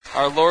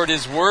Our Lord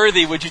is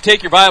worthy. Would you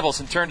take your Bibles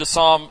and turn to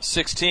Psalm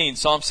 16?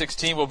 Psalm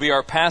 16 will be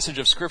our passage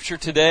of Scripture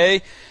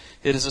today.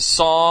 It is a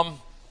psalm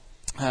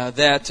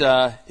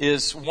that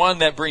is one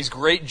that brings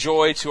great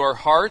joy to our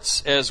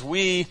hearts as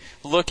we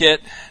look at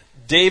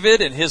David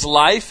and his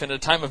life in a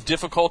time of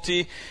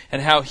difficulty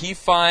and how he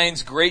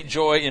finds great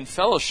joy in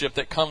fellowship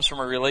that comes from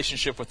a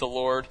relationship with the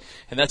Lord.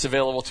 And that's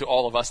available to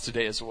all of us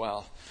today as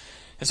well.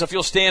 And so if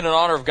you'll stand in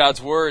honor of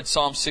God's Word,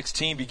 Psalm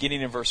 16,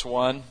 beginning in verse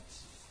 1.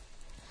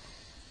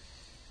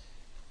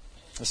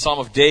 The Psalm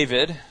of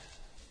David.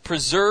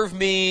 Preserve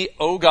me,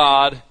 O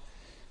God,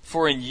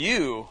 for in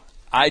you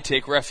I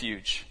take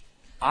refuge.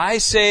 I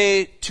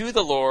say to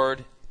the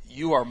Lord,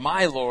 you are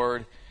my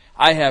Lord.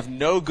 I have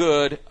no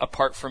good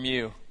apart from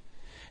you.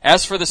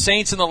 As for the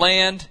saints in the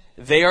land,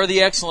 they are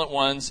the excellent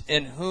ones,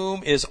 in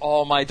whom is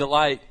all my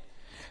delight.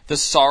 The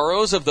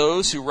sorrows of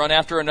those who run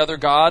after another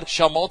god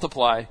shall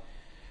multiply.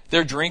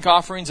 Their drink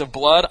offerings of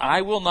blood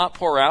I will not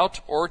pour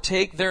out, or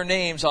take their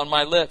names on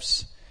my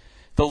lips.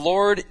 The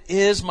Lord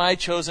is my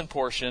chosen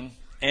portion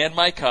and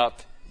my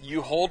cup.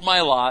 You hold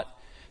my lot.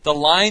 The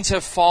lines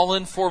have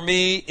fallen for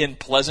me in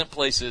pleasant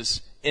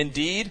places.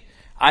 Indeed,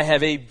 I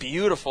have a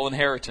beautiful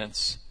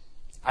inheritance.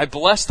 I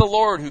bless the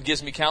Lord who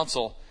gives me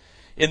counsel.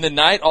 In the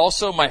night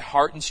also my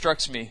heart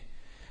instructs me.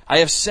 I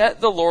have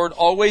set the Lord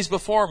always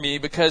before me,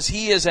 because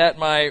he is at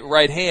my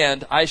right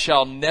hand. I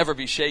shall never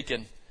be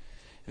shaken.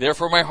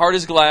 Therefore my heart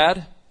is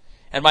glad,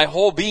 and my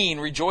whole being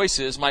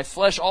rejoices. My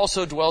flesh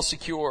also dwells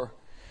secure.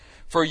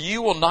 For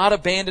you will not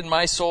abandon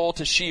my soul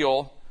to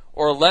Sheol,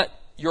 or let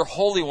your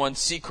Holy One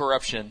see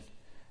corruption.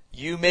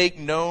 You make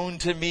known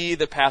to me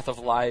the path of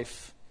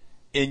life.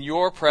 In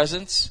your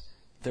presence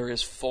there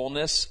is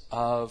fullness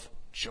of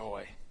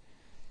joy.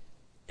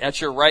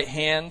 At your right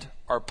hand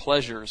are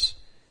pleasures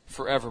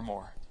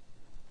forevermore.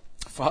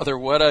 Father,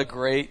 what a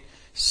great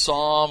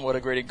psalm, what a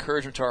great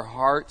encouragement to our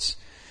hearts.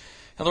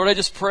 And Lord, I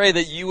just pray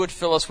that you would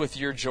fill us with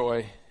your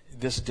joy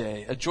this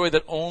day, a joy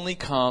that only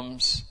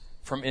comes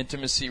from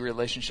intimacy,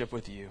 relationship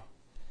with you.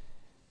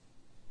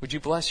 Would you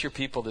bless your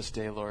people this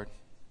day, Lord?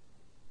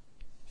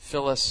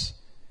 Fill us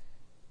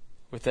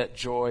with that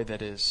joy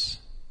that is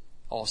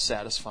all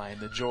satisfying,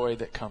 the joy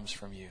that comes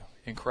from you.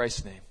 In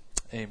Christ's name,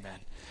 amen.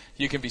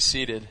 You can be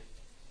seated.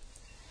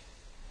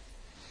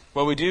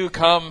 Well, we do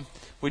come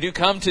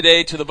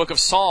today to the book of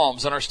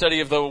Psalms on our study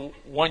of the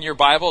one-year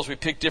Bible as we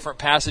pick different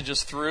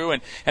passages through.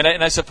 And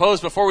I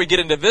suppose before we get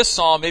into this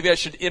psalm, maybe I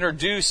should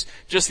introduce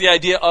just the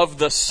idea of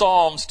the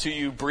Psalms to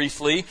you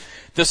briefly.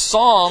 The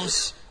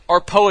Psalms are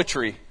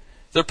poetry.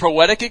 They're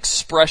poetic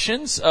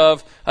expressions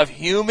of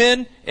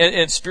human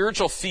and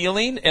spiritual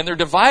feeling, and they're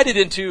divided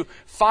into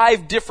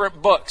 5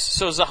 different books.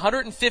 So there's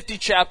 150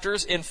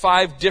 chapters in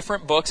 5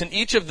 different books, and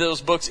each of those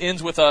books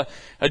ends with a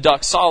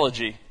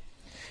doxology.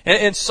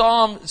 And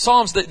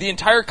Psalms, the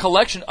entire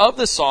collection of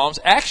the Psalms,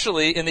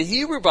 actually in the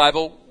Hebrew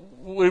Bible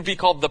would be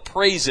called the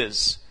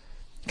praises.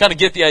 Kind of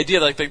get the idea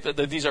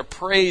that these are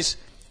praise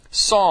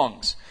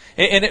songs.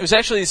 And it was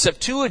actually the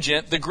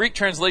Septuagint, the Greek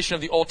translation of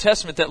the Old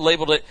Testament, that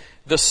labeled it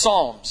the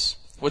Psalms.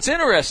 What's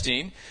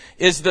interesting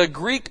is the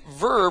Greek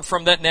verb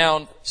from that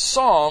noun,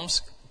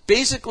 psalms,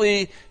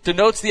 basically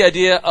denotes the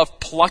idea of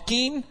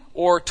plucking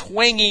or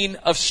twanging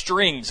of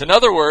strings. In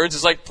other words,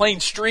 it's like playing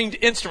stringed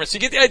instruments. So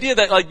you get the idea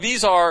that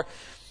these are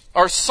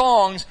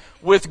songs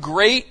with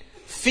great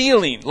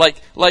feeling,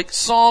 like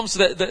psalms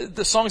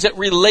the songs that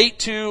relate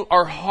to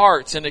our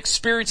hearts and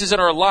experiences in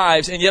our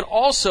lives, and yet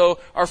also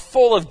are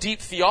full of deep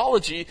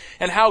theology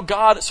and how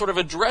God sort of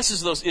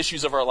addresses those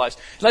issues of our lives.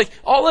 Like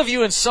all of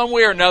you in some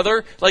way or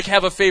another,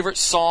 have a favorite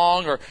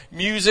song, or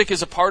music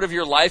is a part of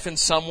your life in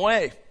some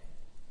way.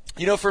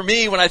 You know, for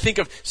me, when I think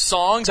of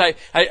songs, I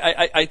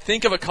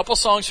think of a couple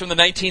songs from the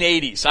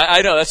 1980s.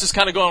 I know, that's just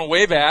kind of going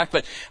way back,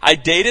 but I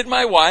dated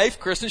my wife,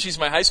 Kristen, she's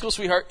my high school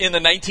sweetheart, in the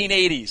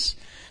 1980s.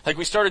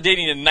 We started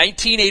dating in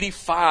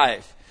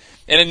 1985.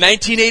 And in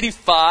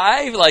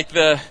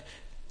 1985,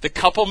 the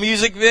couple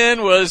music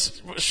then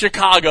was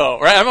Chicago,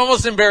 right? I'm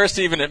almost embarrassed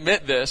to even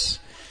admit this.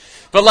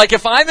 But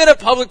if I'm in a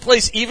public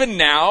place even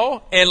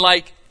now, and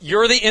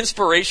You're the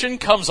Inspiration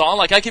comes on,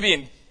 I could be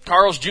in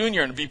Carl's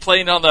Jr. and be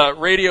playing on the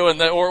radio,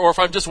 or if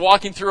I'm just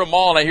walking through a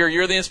mall and I hear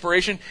You're the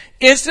Inspiration,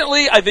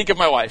 instantly I think of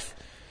my wife.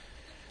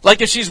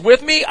 If she's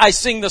with me, I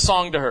sing the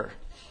song to her.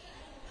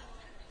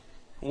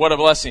 What a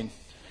blessing.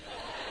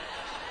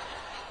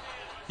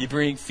 You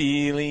bring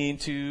feeling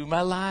to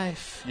my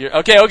life.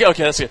 Okay,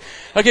 that's good.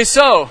 Okay,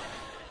 so,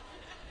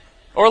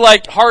 or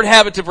Hard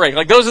Habit to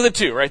Break. Those are the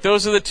two, right?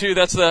 Those are the two,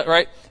 that's the,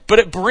 right? But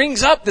it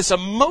brings up this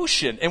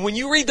emotion. And when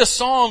you read the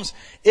Psalms,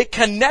 it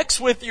connects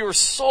with your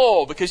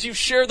soul because you've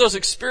shared those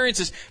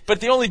experiences.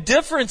 But the only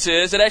difference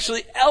is it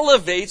actually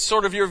elevates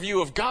sort of your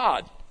view of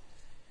God.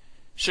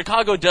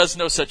 Chicago does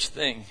no such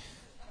thing.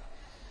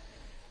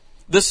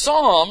 The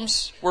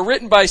Psalms were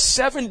written by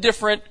 7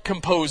 different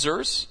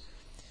composers.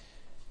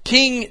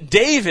 King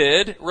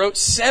David wrote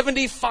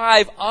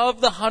 75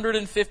 of the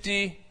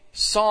 150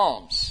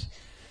 Psalms.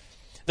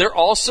 There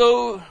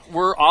also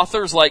were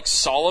authors like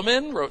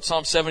Solomon, wrote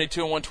Psalm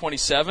 72 and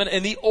 127.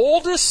 And the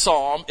oldest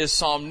psalm is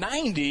Psalm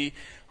 90,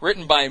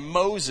 written by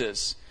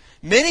Moses.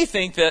 Many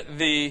think that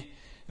the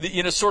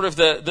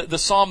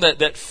psalm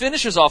that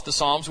finishes off the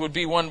Psalms would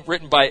be one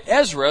written by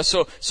Ezra.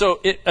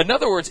 In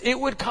other words, it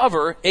would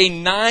cover a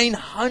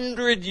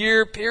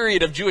 900-year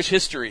period of Jewish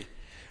history.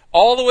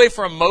 All the way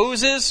from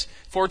Moses,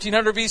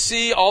 1400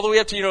 BC, all the way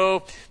up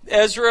to,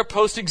 Ezra,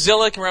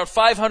 post-exilic, around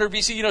 500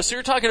 BC. So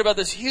you're talking about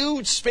this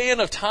huge span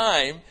of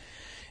time,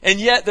 and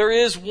yet there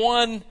is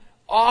one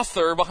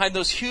author behind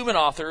those human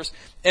authors,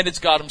 and it's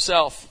God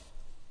himself.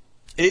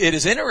 It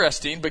is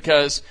interesting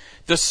because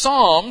the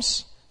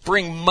Psalms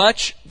bring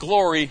much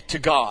glory to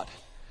God.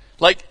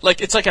 Like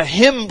it's like a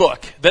hymn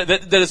book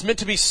that is meant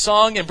to be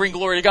sung and bring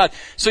glory to God.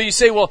 So you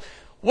say, well,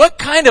 what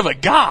kind of a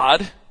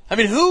God? I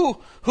mean, who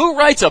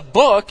writes a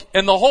book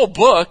and the whole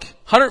book,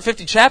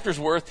 150 chapters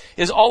worth,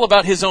 is all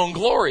about his own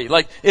glory?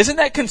 Like, isn't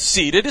that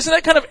conceited? Isn't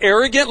that kind of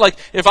arrogant? Like,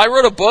 if I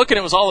wrote a book and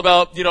it was all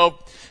about,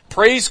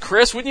 praise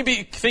Chris, wouldn't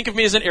you think of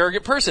me as an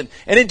arrogant person?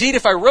 And indeed,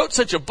 if I wrote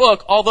such a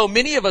book, although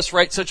many of us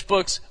write such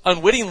books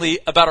unwittingly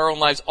about our own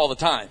lives all the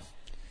time,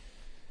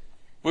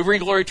 we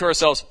bring glory to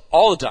ourselves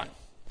all the time.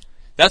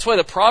 That's why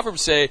the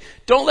Proverbs say,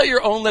 don't let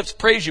your own lips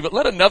praise you, but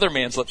let another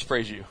man's lips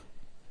praise you.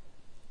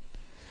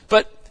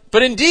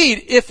 But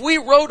indeed, if we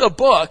wrote a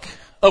book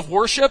of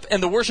worship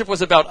and the worship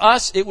was about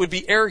us, it would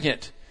be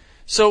arrogant.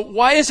 So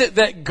why is it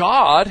that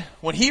God,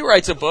 when he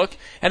writes a book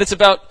and it's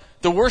about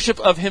the worship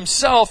of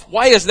himself,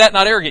 why is that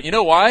not arrogant? You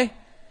know why?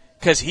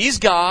 Because he's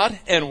God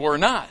and we're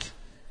not.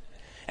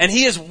 And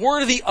he is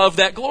worthy of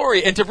that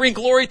glory. And to bring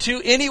glory to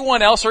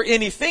anyone else or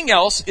anything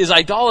else is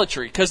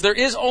idolatry. Because there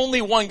is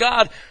only one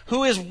God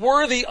who is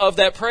worthy of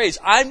that praise.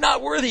 I'm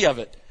not worthy of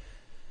it.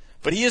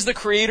 But he is the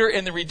creator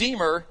and the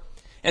redeemer.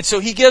 And so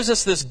he gives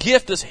us this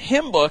gift, this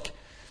hymn book,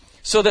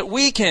 so that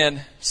we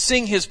can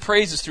sing his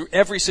praises through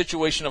every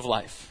situation of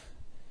life.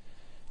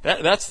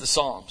 That's the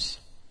Psalms.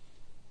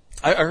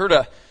 I heard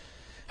a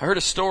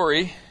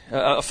story,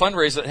 a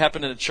fundraiser that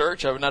happened in a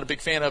church. I'm not a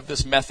big fan of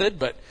this method,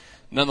 but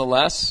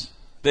nonetheless,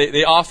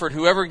 they offered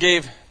whoever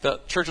gave, the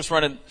church was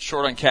running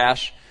short on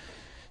cash,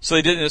 so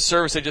they did in a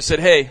service, they just said,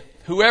 hey,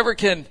 whoever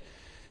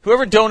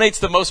donates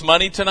the most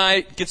money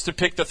tonight gets to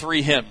pick the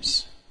 3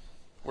 hymns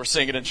we're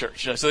singing in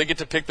church. So they get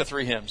to pick the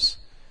 3 hymns.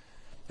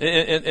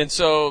 And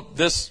so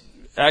this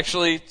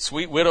actually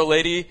sweet widow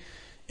lady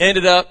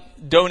ended up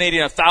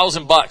donating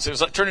 $1,000. It was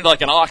turned into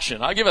like an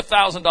auction. I'll give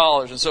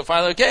 $1,000. And so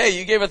finally, okay,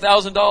 you gave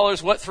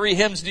 $1,000. What 3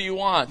 hymns do you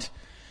want?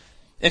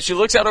 And she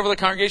looks out over the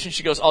congregation.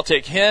 She goes, I'll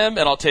take him,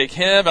 and I'll take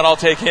him, and I'll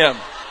take him.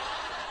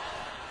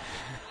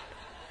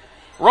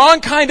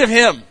 Wrong kind of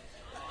hymn.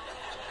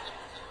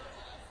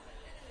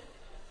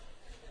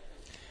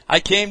 I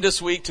came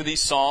this week to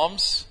these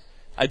Psalms.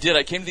 I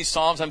came to these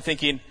Psalms. I'm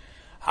thinking,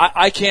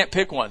 I can't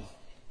pick one.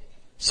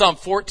 Psalm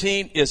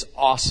 14 is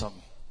awesome.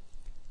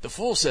 The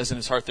fool says in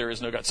his heart there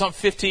is no God. Psalm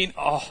 15,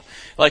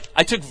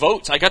 I took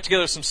votes. I got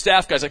together with some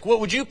staff guys. Like, what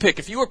would you pick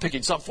if you were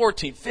picking? Psalm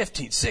 14,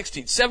 15,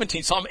 16,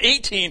 17. Psalm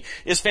 18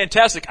 is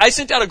fantastic. I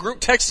sent out a group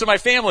text to my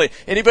family.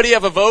 Anybody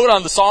have a vote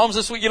on the Psalms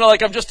this week?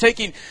 I'm just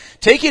taking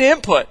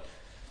input.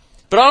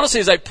 But honestly,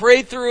 as I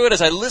prayed through it,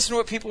 as I listened to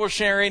what people were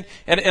sharing,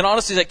 and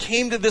honestly, as I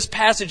came to this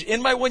passage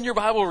in my one-year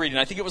Bible reading,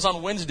 I think it was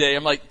on Wednesday,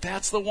 I'm like,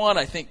 that's the one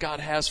I think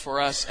God has for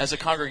us as a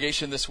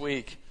congregation this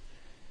week.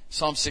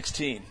 Psalm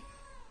 16.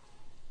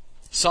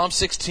 Psalm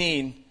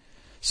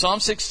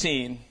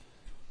 16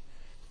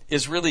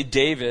 is really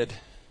David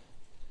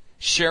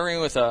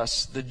sharing with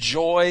us the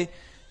joy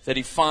that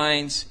he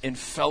finds in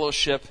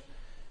fellowship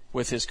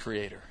with his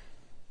Creator.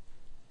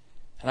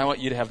 And I want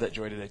you to have that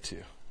joy today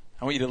too.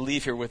 I want you to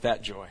leave here with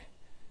that joy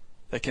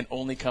that can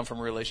only come from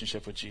a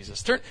relationship with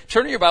Jesus. Turn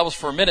to your Bibles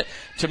for a minute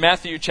to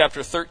Matthew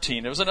chapter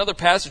 13. There was another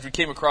passage we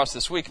came across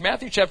this week.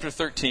 Matthew chapter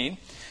 13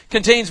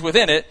 contains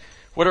within it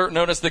what are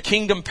known as the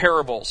kingdom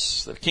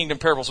parables. The kingdom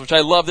parables, which I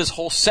love this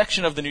whole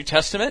section of the New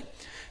Testament.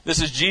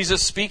 This is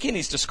Jesus speaking.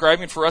 He's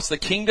describing for us the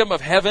kingdom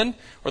of heaven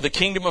or the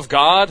kingdom of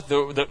God,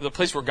 the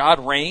place where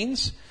God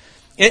reigns.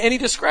 And he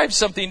describes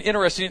something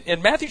interesting.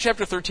 In Matthew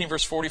chapter 13,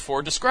 verse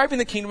 44, describing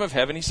the kingdom of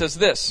heaven, he says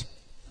this: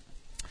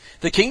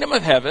 the kingdom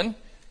of heaven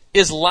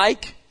is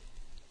like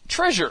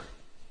treasure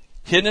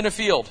hidden in a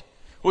field,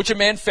 which a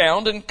man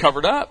found and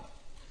covered up.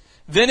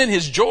 Then in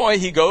his joy,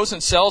 he goes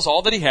and sells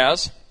all that he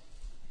has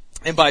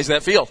and buys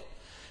that field.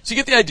 So you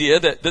get the idea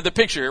that the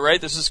picture, right?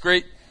 This is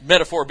great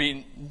metaphor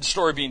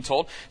story being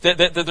told,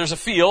 that there's a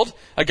field.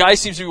 A guy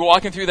seems to be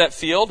walking through that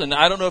field, and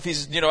I don't know if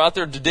he's, out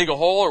there to dig a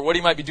hole or what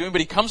he might be doing,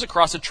 but he comes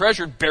across a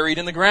treasure buried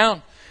in the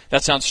ground.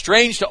 That sounds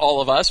strange to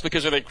all of us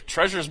because they're like,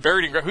 treasures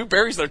buried in ground. Who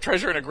buries their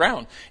treasure in the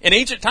ground? In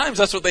ancient times,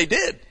 that's what they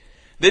did.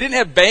 They didn't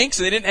have banks,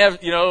 and they didn't have,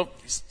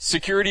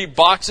 security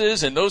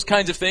boxes and those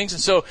kinds of things.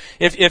 And so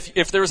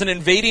if there was an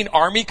invading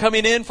army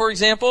coming in, for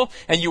example,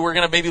 and you were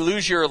going to maybe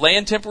lose your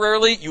land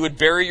temporarily, you would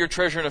bury your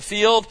treasure in a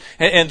field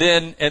and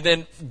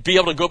then be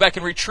able to go back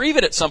and retrieve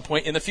it at some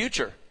point in the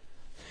future.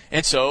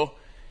 And so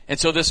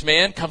this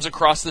man comes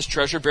across this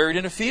treasure buried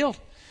in a field.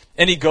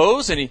 And he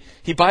goes and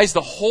he buys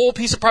the whole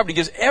piece of property,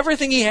 gives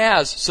everything he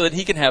has so that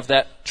he can have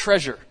that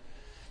treasure.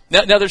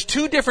 Now there's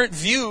two different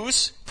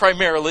views,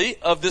 primarily,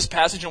 of this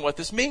passage and what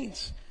this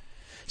means.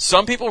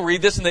 Some people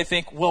read this and they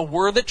think, well,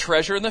 we're the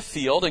treasure in the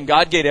field, and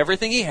God gave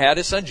everything he had,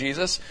 his son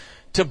Jesus,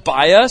 to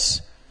buy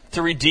us,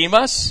 to redeem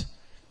us.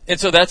 And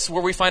so that's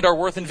where we find our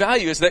worth and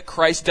value, is that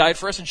Christ died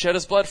for us and shed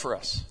his blood for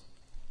us.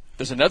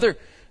 There's another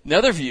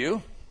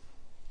view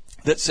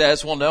that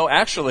says, well, no,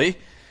 actually,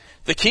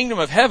 the kingdom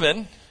of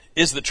heaven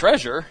is the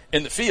treasure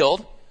in the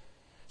field.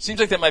 Seems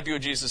like that might be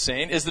what Jesus is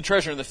saying, is the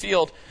treasure in the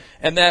field,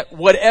 and that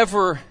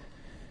whatever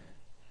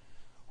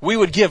we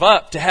would give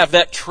up to have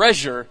that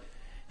treasure,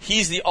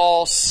 he's the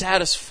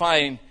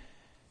all-satisfying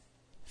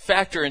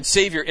factor and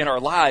Savior in our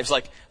lives.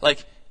 Like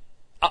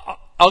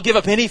I'll give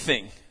up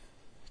anything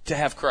to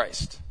have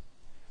Christ.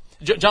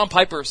 John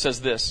Piper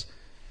says this: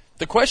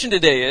 the question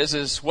today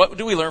is what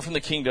do we learn from the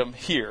kingdom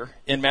here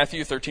in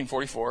Matthew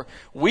 13:44?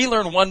 We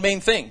learn one main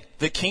thing.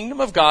 The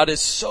kingdom of God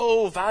is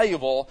so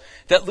valuable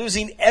that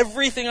losing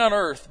everything on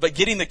earth but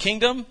getting the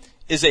kingdom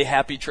is a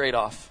happy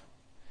trade-off.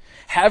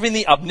 Having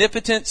the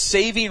omnipotent,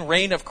 saving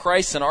reign of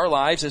Christ in our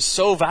lives is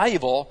so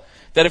valuable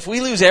that if we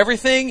lose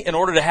everything in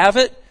order to have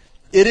it,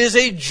 it is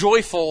a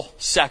joyful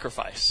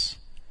sacrifice.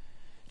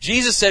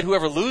 Jesus said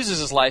whoever loses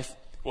his life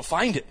will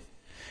find it.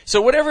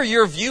 So whatever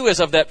your view is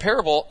of that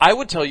parable, I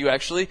would tell you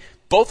actually,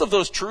 both of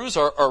those truths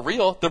are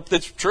real.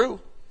 That's true.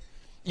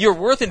 Your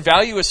worth and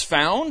value is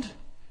found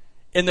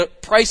in the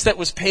price that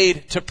was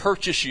paid to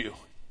purchase you.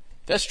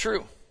 That's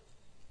true.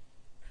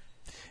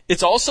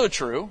 It's also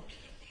true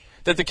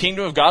that the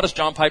kingdom of God, as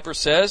John Piper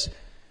says,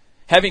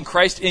 having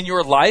Christ in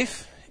your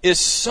life is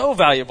so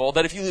valuable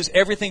that if you lose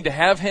everything to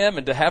have him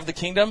and to have the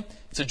kingdom,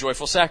 it's a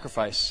joyful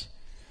sacrifice.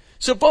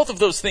 So both of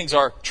those things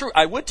are true.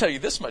 I would tell you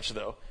this much,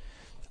 though.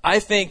 I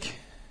think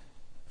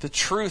the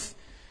truth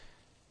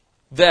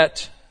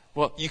that,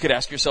 well, you could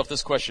ask yourself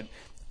this question.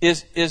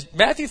 Is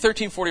Matthew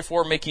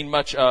 13:44 making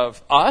much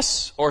of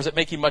us, or is it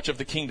making much of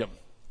the kingdom?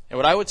 And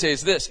what I would say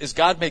is this: is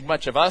God make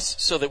much of us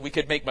so that we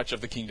could make much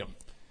of the kingdom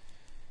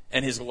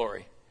and his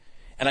glory?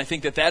 And I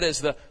think that is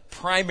the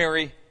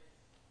primary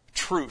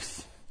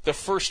truth. The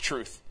first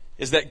truth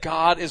is that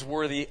God is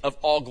worthy of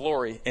all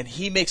glory, and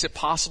he makes it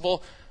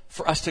possible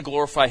for us to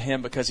glorify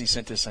him because he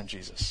sent his son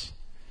Jesus.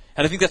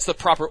 And I think that's the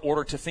proper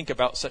order to think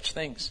about such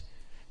things.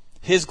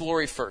 His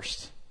glory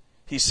first.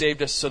 He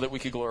saved us so that we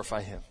could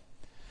glorify him.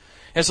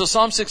 And so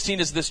Psalm 16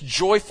 is this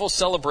joyful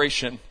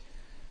celebration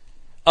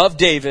of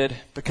David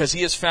because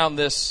he has found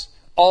this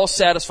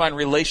all-satisfying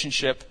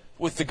relationship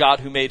with the God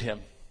who made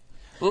him.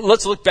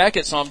 Let's look back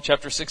at Psalm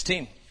chapter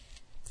 16.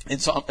 In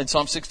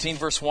Psalm 16,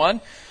 verse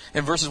 1,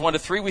 and verses 1 to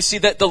 3, we see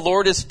that the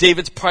Lord is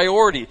David's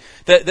priority,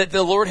 that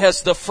the Lord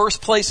has the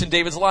first place in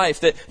David's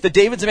life, that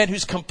David's a man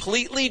who's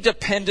completely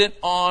dependent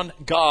on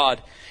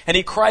God. And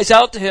he cries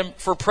out to him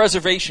for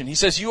preservation. He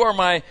says, you are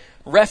my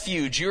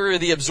refuge. You are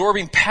the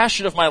absorbing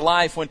passion of my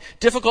life. When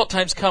difficult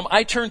times come,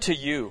 I turn to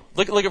you.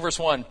 Look at verse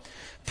 1.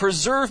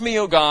 Preserve me,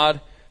 O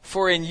God,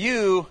 for in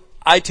you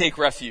I take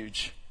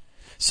refuge.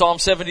 Psalm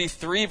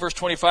 73, verse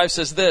 25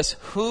 says this: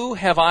 who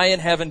have I in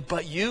heaven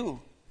but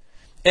you?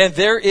 And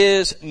there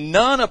is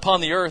none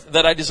upon the earth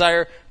that I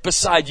desire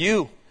beside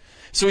you.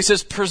 So he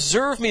says,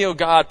 preserve me, O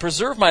God,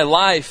 preserve my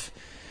life.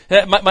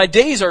 My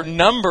days are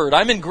numbered.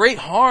 I'm in great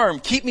harm.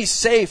 Keep me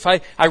safe.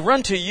 I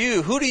run to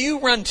you. Who do you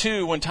run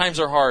to when times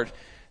are hard?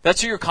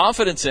 That's who your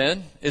confidence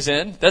is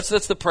in. That's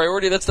the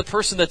priority. That's the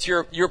person that's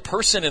your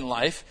person in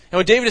life. And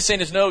what David is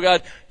saying is, no,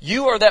 God,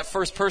 you are that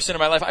first person in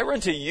my life. I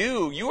run to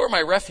you. You are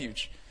my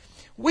refuge.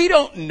 We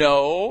don't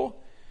know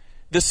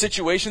the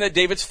situation that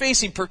David's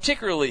facing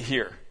particularly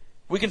here.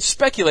 We can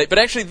speculate, but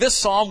actually this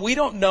psalm, we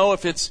don't know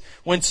if it's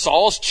when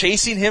Saul's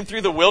chasing him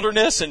through the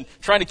wilderness and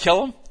trying to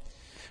kill him.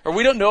 Or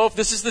we don't know if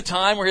this is the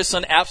time where his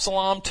son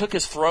Absalom took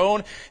his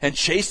throne and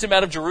chased him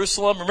out of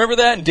Jerusalem. Remember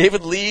that? And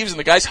David leaves and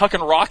the guy's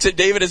hucking rocks at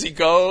David as he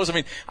goes. I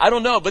mean, I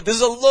don't know, but this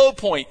is a low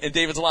point in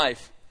David's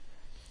life.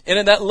 And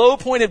in that low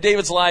point of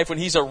David's life, when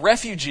he's a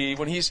refugee,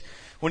 when he's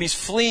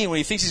fleeing, when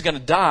he thinks he's going to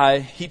die,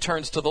 he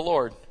turns to the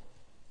Lord.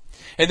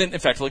 And then, in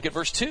fact, look at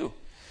verse 2.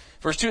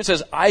 Verse 2, it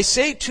says, I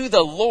say to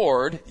the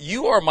Lord,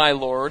 you are my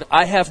Lord.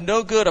 I have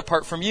no good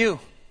apart from you.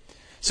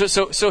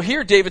 So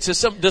here David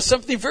does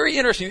something very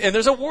interesting. And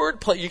there's a word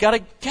play. You got to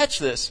catch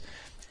this.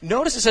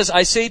 Notice it says,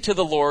 I say to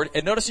the Lord.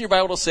 And notice in your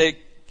Bible it'll say,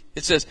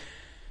 it says,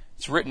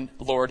 it's written,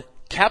 Lord,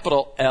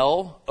 capital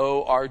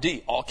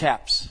L-O-R-D, all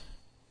caps.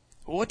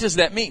 What does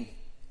that mean?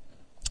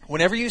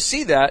 Whenever you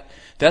see that,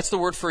 that's the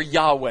word for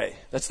Yahweh.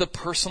 That's the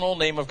personal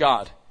name of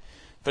God.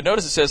 But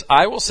notice it says,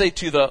 I will say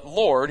to the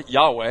Lord,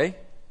 Yahweh,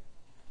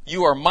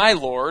 you are my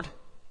Lord,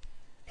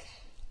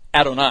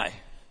 Adonai.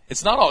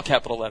 It's not all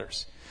capital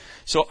letters.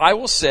 So I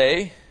will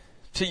say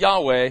to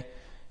Yahweh,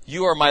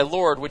 you are my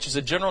Lord, which is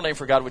a general name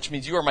for God, which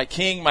means you are my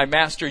King, my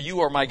Master, you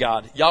are my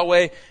God.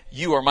 Yahweh,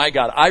 you are my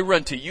God. I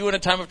run to you in a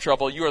time of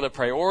trouble. You are the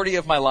priority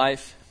of my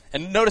life.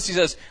 And notice he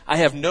says, I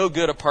have no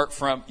good apart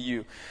from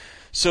you.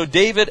 So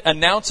David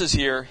announces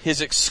here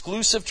his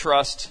exclusive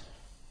trust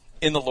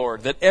in the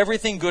Lord, that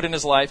everything good in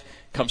his life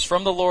comes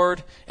from the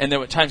Lord, and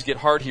then when times get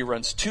hard, he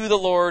runs to the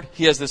Lord.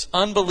 He has this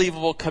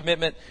unbelievable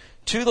commitment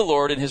to the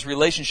Lord in his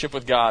relationship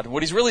with God.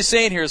 What he's really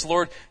saying here is,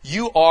 Lord,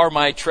 you are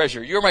my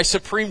treasure. You're my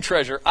supreme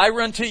treasure. I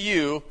run to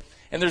you,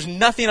 and there's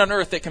nothing on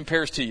earth that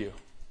compares to you.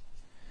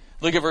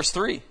 Look at verse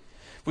 3.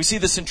 We see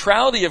the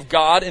centrality of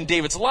God in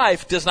David's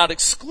life does not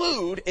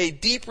exclude a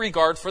deep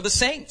regard for the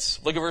saints.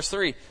 Look at verse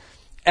 3.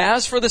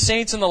 As for the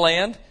saints in the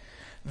land,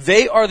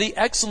 they are the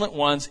excellent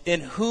ones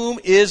in whom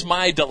is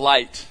my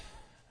delight.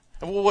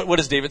 What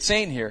is David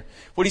saying here?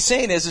 What he's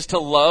saying is to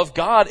love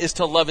God is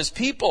to love his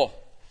people.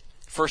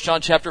 1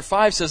 John chapter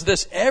 5 says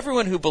this,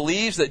 everyone who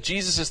believes that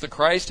Jesus is the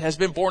Christ has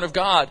been born of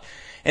God,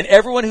 and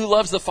everyone who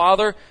loves the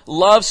Father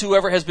loves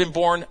whoever has been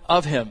born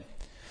of him.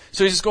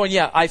 So he's just going,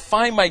 I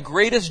find my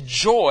greatest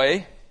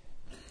joy,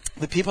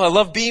 the people I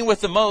love being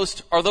with the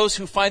most, are those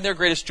who find their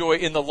greatest joy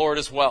in the Lord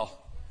as well.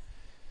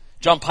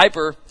 John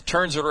Piper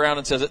turns it around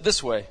and says it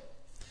this way.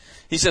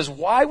 He says,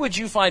 why would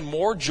you find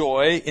more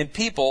joy in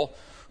people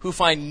who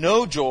find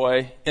no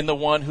joy in the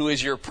one who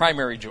is your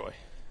primary joy?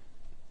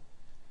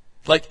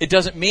 Like, it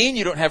doesn't mean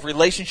you don't have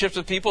relationships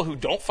with people who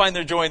don't find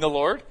their joy in the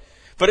Lord,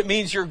 but it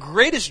means your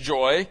greatest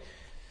joy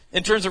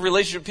in terms of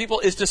relationship with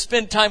people is to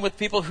spend time with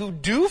people who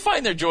do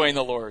find their joy in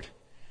the Lord.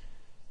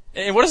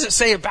 And what does it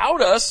say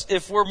about us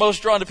if we're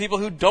most drawn to people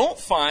who don't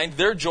find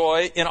their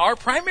joy in our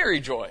primary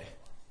joy?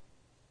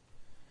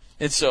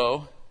 And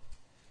so,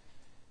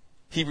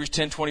 Hebrews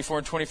 10:24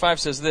 and 25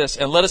 says this,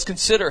 and let us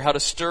consider how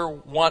to stir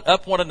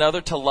up one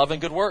another to love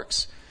and good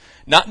works,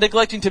 not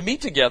neglecting to meet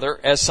together,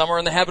 as some are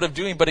in the habit of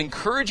doing, but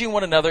encouraging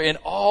one another, and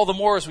all the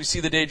more as we see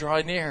the day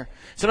drawing near.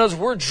 So in other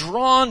words, we're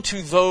drawn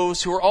to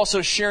those who are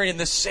also sharing in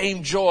the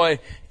same joy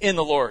in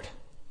the Lord.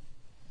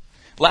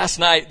 Last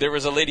night, there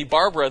was a lady,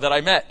 Barbara, that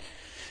I met.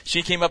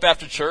 She came up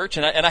after church,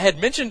 and I had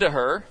mentioned to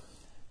her,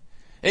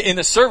 in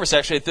the service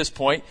actually at this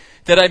point,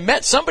 that I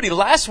met somebody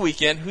last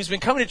weekend who's been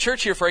coming to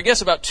church here for, I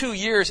guess, about 2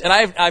 years, and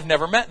I've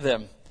never met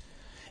them.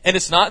 And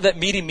it's not that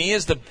meeting me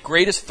is the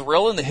greatest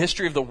thrill in the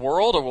history of the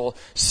world or will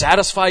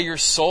satisfy your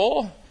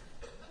soul.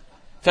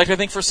 In fact, I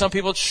think for some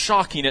people it's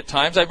shocking at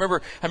times. I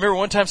remember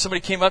one time somebody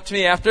came up to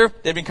me after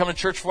they'd been coming to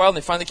church for a while, and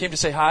they finally came to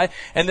say hi.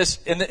 And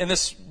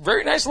this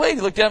very nice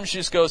lady looked at him and she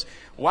just goes,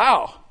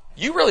 "Wow,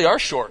 you really are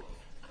short."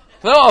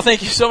 "Oh,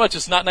 thank you so much.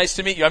 It's not nice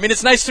to meet you." I mean,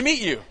 it's nice to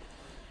meet you.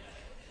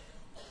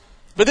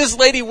 But this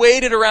lady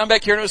waited around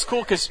back here, and it was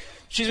cool because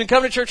she's been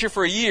coming to church here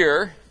for a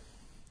year.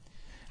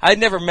 I'd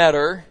never met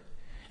her.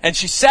 And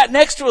she sat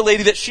next to a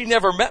lady that she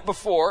never met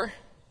before.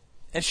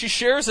 And she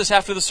shares this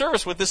after the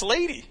service with this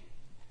lady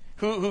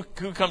who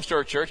comes to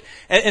our church.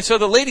 And so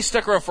the lady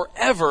stuck around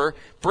forever,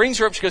 brings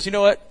her up. She goes, "You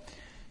know what,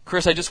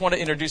 Chris, I just want to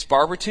introduce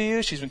Barbara to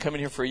you. She's been coming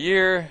here for a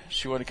year.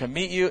 She wanted to come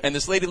meet you." And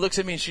this lady looks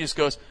at me and she just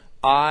goes,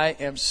 "I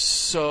am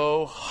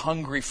so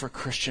hungry for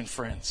Christian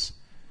friends."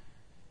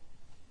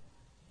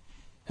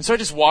 And so I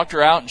just walked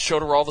her out and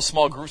showed her where all the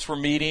small groups were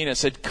meeting and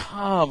said,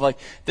 "Come, like,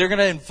 they're going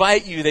to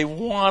invite you. They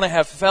want to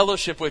have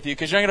fellowship with you,"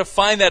 because you're not going to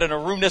find that in a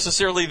room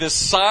necessarily this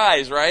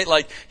size, right?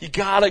 Like, you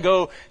got to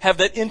go have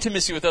that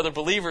intimacy with other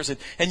believers.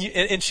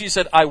 And she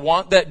said, "I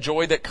want that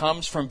joy that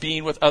comes from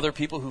being with other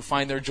people who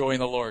find their joy in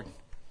the Lord."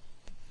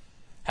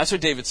 That's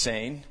what David's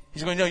saying.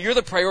 He's going, "No, you're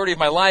the priority of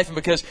my life, and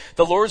because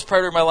the Lord's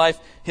priority of my life,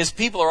 his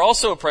people are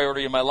also a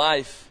priority of my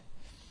life."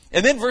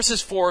 And then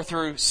verses 4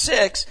 through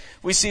 6,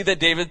 we see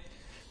that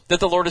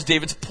the Lord is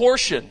David's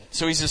portion.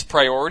 So he's his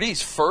priority.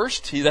 He's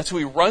first. That's who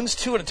he runs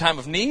to in a time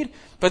of need.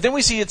 But then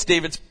we see it's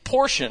David's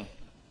portion.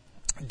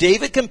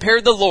 David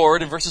compared the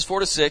Lord in verses 4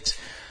 to 6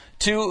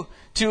 to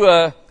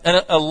an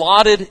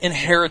allotted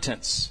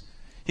inheritance.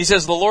 He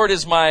says, "The Lord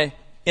is my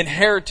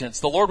inheritance."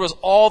 The Lord was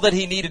all that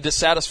he needed to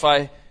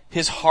satisfy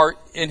his heart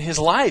in his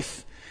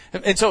life.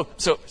 And so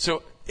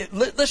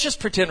let's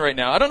just pretend right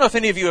now. I don't know if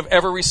any of you have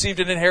ever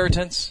received an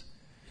inheritance.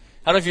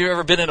 I don't know if you've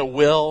ever been in a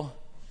will.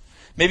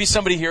 Maybe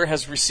somebody here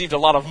has received a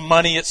lot of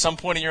money at some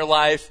point in your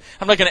life.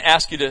 I'm not going to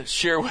ask you to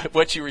share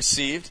what you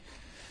received.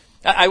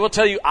 I will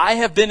tell you, I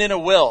have been in a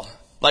will.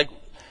 Like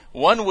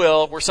one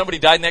will where somebody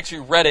died next to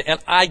me, read it, and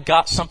I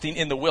got something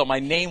in the will. My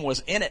name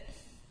was in it.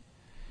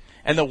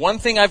 And the one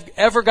thing I've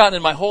ever gotten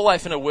in my whole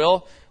life in a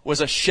will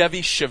was a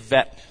Chevy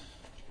Chevette.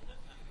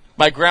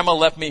 My grandma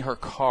left me her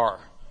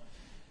car,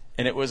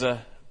 and it was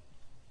a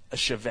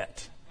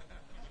Chevette.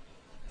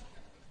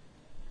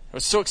 I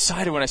was so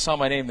excited when I saw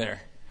my name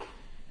there.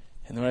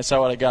 And then when I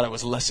saw what I got, I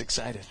was less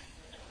excited.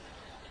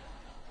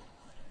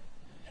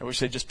 I wish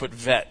they'd just put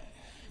vet.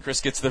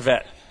 Chris gets the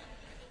vet.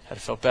 I'd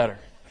have felt better.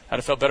 I'd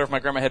have felt better if my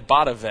grandma had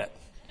bought a vet.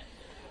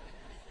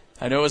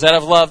 I know it was out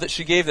of love that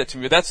she gave that to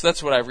me, but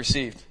that's what I've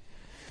received.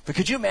 But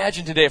could you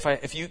imagine today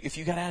if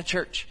you got out of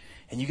church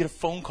and you get a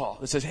phone call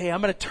that says, "Hey,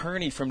 I'm an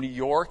attorney from New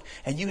York,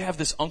 and you have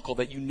this uncle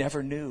that you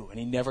never knew, and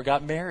he never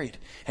got married,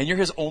 and you're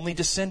his only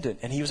descendant,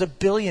 and he was a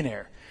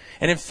billionaire.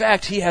 And in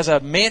fact, he has a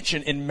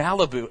mansion in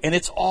Malibu, and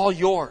it's all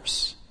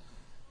yours."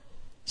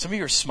 Some of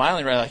you are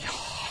smiling right like,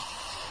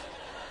 oh.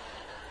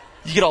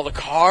 You get all the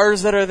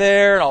cars that are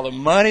there and all the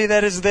money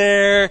that is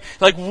there.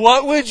 Like,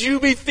 what would you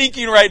be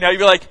thinking right now? You'd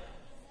be like,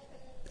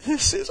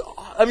 this is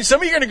awesome. I mean,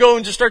 some of you are going to go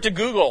and just start to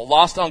Google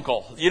lost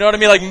uncle. You know what I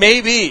mean? Like,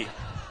 maybe.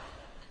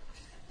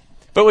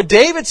 But what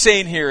David's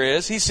saying here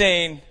is, he's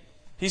saying,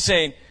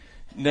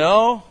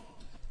 no,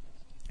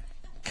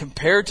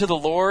 compared to the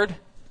Lord,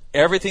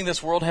 everything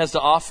this world has to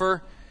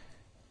offer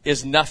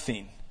is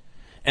nothing.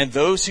 And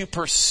those who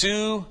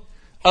pursue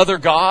other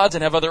gods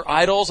and have other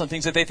idols and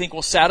things that they think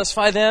will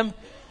satisfy them,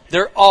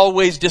 they're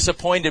always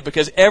disappointed,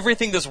 because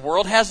everything this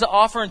world has to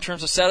offer in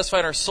terms of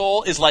satisfying our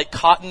soul is like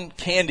cotton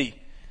candy.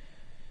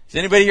 Does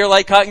anybody here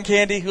like cotton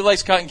candy? Who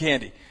likes cotton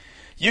candy?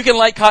 You can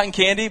like cotton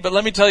candy, but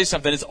let me tell you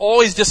something. It's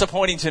always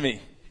disappointing to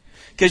me,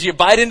 because you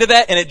bite into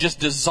that and it just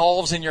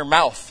dissolves in your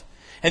mouth.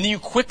 And then you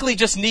quickly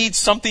just need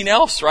something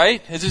else,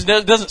 right? It just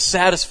doesn't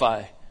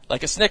satisfy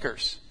like a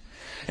Snickers.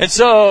 And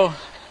so,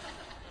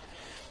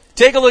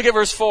 take a look at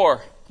verse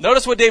 4.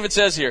 Notice what David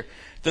says here.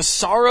 The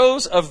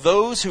sorrows of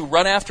those who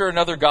run after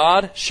another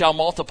god shall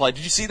multiply.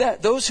 Did you see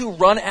that? Those who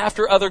run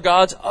after other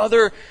gods,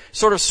 other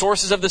sort of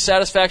sources of the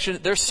satisfaction,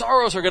 their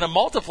sorrows are going to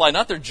multiply,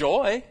 not their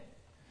joy.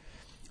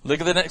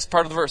 Look at the next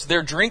part of the verse.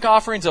 Their drink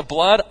offerings of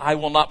blood I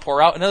will not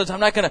pour out. In other words, I'm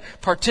not going to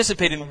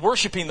participate in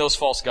worshiping those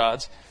false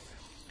gods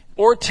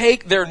or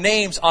take their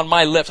names on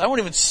my lips. I won't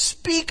even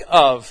speak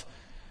of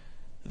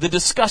the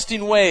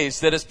disgusting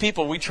ways that as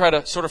people we try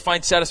to sort of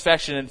find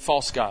satisfaction in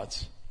false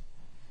gods.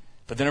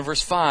 But then in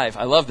verse 5,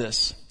 I love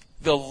this.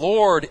 The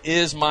Lord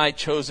is my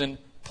chosen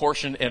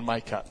portion and my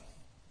cup.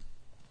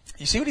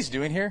 You see what he's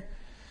doing here?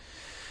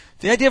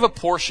 The idea of a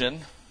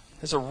portion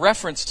is a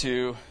reference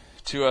to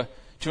an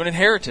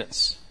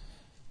inheritance.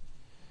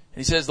 And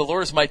he says, the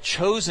Lord is my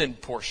chosen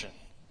portion.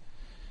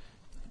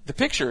 The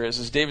picture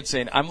is David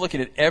saying, I'm looking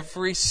at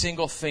every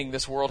single thing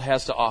this world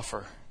has to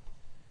offer.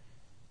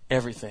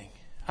 Everything.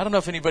 I don't know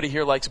if anybody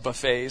here likes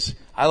buffets.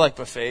 I like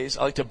buffets.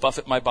 I like to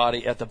buffet my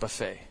body at the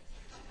buffet.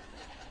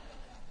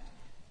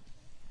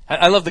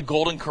 I love the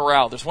Golden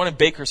Corral. There's one in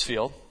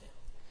Bakersfield.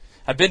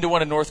 I've been to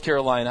one in North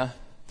Carolina.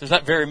 There's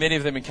not very many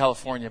of them in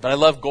California, but I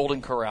love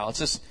Golden Corral. It's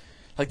just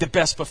like the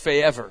best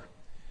buffet ever.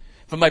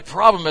 But my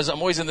problem is I'm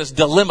always in this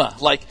dilemma.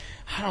 Like,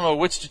 I don't know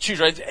which to choose,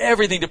 right?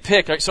 Everything to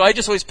pick. Right? So I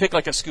just always pick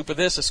like a scoop of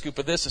this, a scoop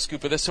of this, a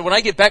scoop of this. So when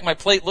I get back, my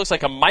plate looks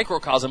like a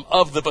microcosm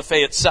of the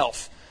buffet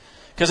itself.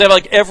 Because I have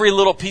like every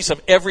little piece of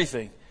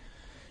everything.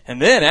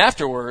 And then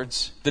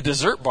afterwards, the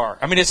dessert bar.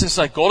 I mean, it's just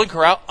like Golden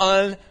Corral,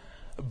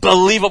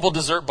 unbelievable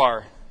dessert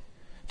bar.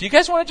 Do you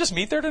guys want to just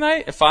meet there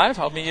tonight at 5?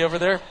 I'll meet you over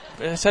there.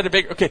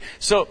 Okay,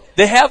 so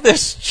they have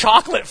this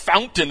chocolate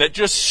fountain that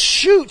just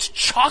shoots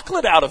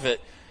chocolate out of it.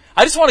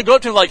 I just want to go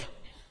up to him like,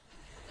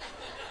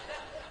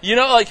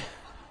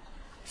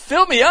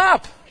 fill me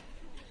up.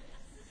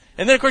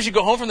 And then, of course, you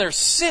go home from there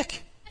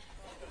sick.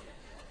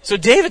 So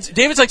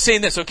David's like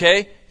saying this,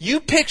 okay? You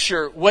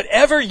picture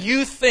whatever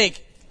you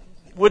think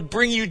would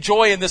bring you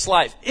joy in this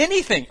life.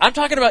 Anything. I'm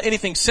talking about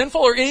anything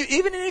sinful or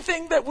even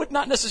anything that would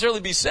not necessarily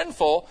be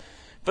sinful.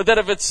 But that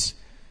if it's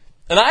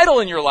an idol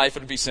in your life,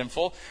 it would be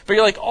sinful. But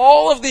you're like,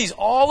 all of these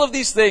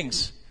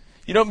things.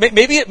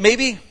 Maybe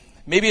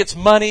it's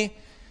money.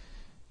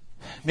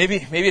 Maybe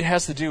it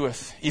has to do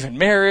with even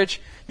marriage.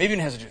 Maybe it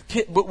has to do with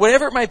kids. But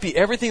whatever it might be,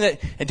 everything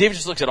and David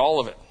just looks at all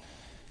of it.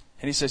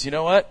 And he says, you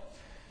know what?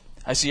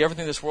 I see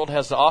everything this world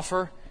has to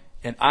offer,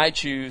 and I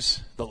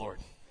choose the Lord.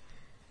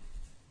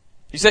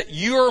 He said,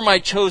 you are my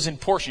chosen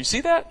portion. You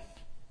see that?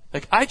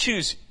 Like, I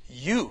choose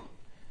you.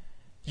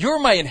 You're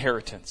my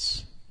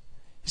inheritance.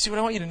 You see, what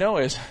I want you to know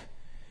is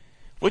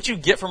what you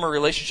get from a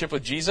relationship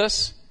with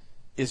Jesus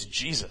is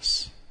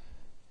Jesus.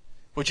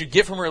 What you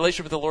get from a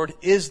relationship with the Lord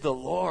is the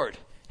Lord.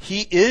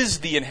 He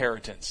is the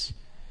inheritance.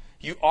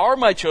 You are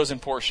my chosen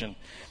portion.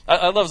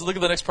 I love, look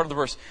at the next part of the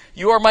verse.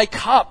 You are my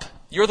cup.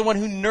 You're the one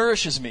who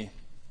nourishes me.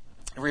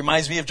 It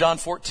reminds me of John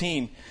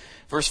 14,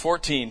 verse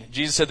 14.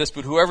 Jesus said this,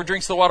 but whoever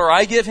drinks the water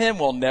I give him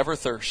will never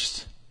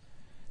thirst.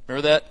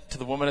 Remember that to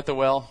the woman at the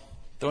well?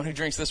 The one who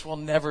drinks this will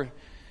never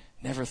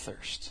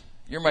thirst.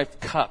 You're my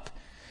cup.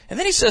 And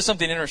then he says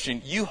something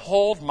interesting. You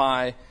hold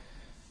my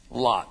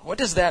lot. What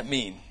does that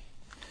mean?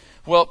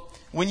 Well,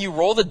 when you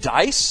roll the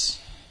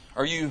dice,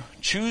 or you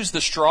choose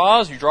the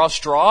straws, you draw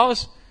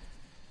straws,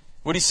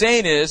 what he's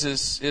saying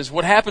is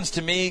what happens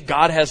to me,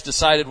 God has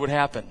decided would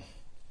happen.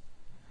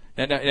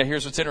 Now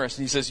here's what's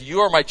interesting. He says, you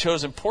are my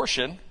chosen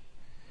portion.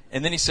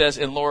 And then he says,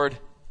 and Lord,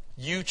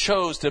 you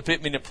chose to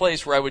put me in a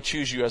place where I would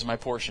choose you as my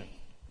portion.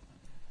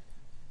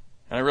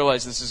 And I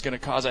realize this is going to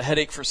cause a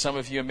headache for some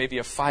of you and maybe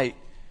a fight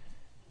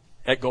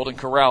at Golden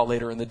Corral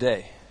later in the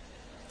day.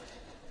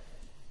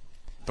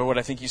 But what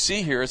I think you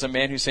see here is a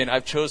man who's saying,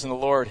 I've chosen the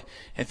Lord,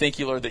 and thank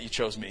you, Lord, that you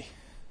chose me.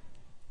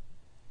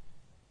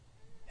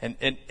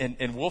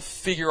 And we'll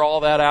figure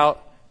all that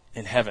out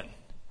in heaven.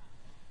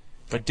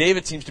 But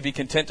David seems to be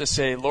content to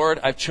say, Lord,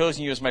 I've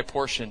chosen you as my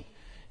portion.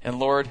 And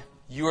Lord,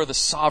 you are the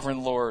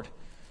sovereign Lord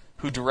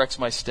who directs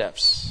my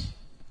steps.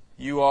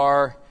 You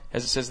are,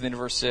 as it says in the end of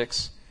verse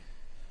 6,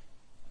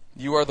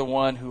 you are the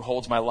one who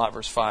holds my lot,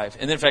 verse 5.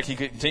 And then, in fact, he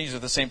continues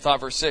with the same thought,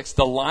 verse 6.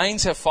 The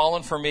lines have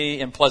fallen for me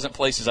in pleasant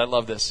places. I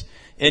love this.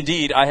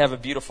 Indeed, I have a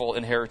beautiful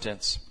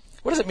inheritance.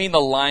 What does it mean the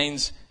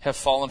lines have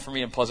fallen for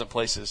me in pleasant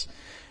places?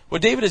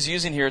 What David is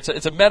using here,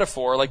 it's a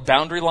metaphor, like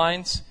boundary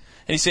lines.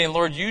 And he's saying,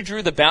 Lord, you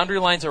drew the boundary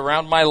lines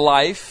around my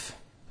life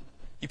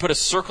You put a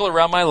circle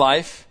around my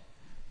life.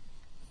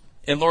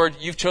 And Lord,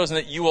 you've chosen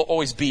that you will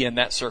always be in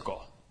that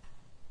circle.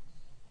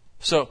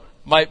 So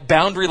my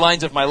boundary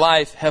lines of my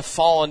life have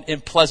fallen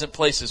in pleasant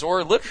places.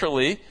 Or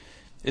literally,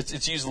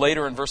 it's used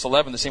later in verse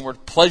 11, the same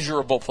word,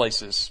 pleasurable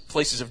places,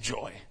 places of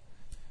joy.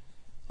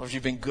 Lord,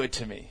 you've been good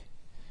to me.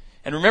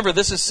 And remember,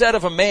 this is said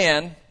of a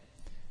man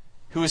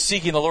who is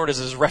seeking the Lord as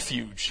his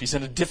refuge. He's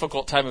in a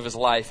difficult time of his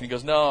life. And he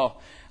goes, no,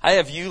 I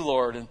have you,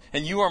 Lord,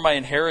 and you are my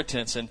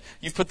inheritance. And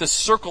you've put this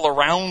circle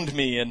around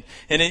me. And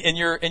in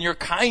your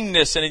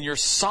kindness and in your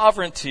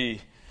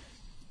sovereignty,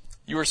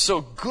 you are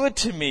so good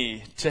to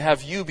me to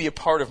have you be a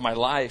part of my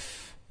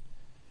life.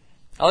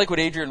 I like what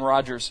Adrian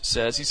Rogers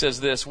says. He says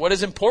this, what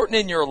is important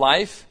in your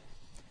life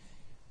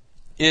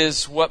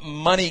is what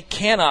money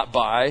cannot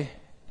buy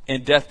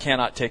and death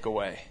cannot take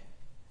away.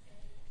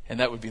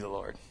 And that would be the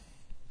Lord.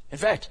 In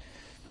fact,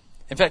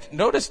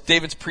 notice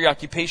David's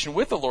preoccupation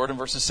with the Lord in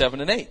verses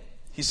 7 and 8.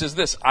 He says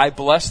this, I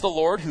bless the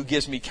Lord who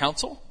gives me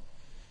counsel.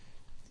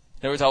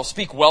 In other words, I'll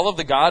speak well of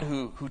the God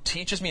who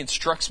teaches me,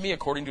 instructs me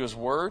according to his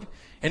word.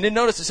 And then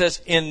notice it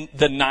says, in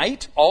the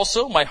night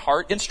also my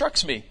heart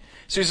instructs me.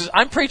 So he says,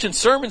 I'm preaching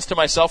sermons to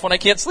myself when I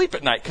can't sleep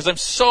at night because I'm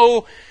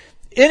so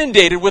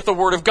inundated with the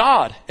word of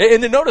God.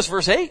 And then notice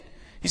verse 8.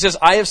 He says,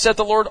 I have set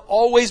the Lord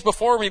always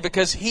before me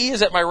because he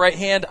is at my right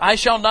hand. I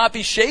shall not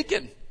be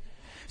shaken.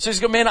 So he's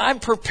going, man, I'm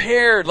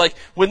prepared. Like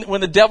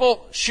when the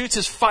devil shoots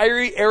his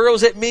fiery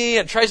arrows at me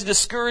and tries to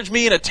discourage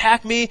me and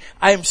attack me,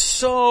 I am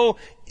so,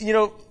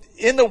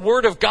 in the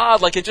word of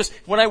God. Like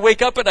when I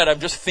wake up at night, I'm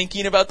just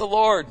thinking about the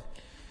Lord.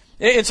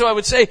 And so I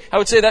would say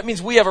that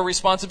means we have a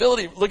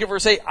responsibility. Look at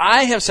verse 8.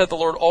 I have set the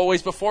Lord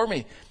always before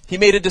me. He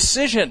made a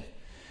decision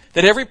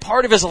that every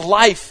part of his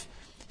life,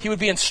 he would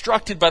be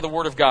instructed by the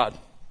word of God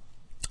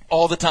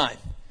all the time.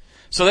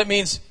 So that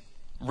means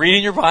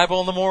reading your Bible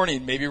in the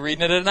morning, maybe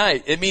reading it at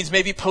night. It means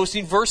maybe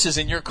posting verses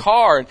in your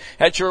car and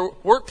at your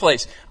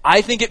workplace.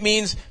 I think it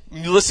means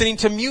listening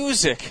to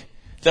music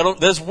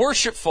that is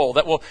worshipful,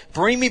 that will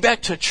bring me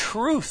back to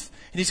truth.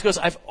 And he goes,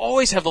 I've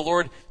always have the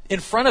Lord in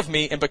front of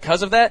me, and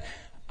because of that,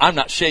 I'm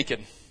not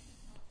shaken.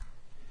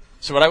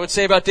 So what I would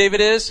say about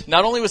David is,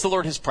 not only was the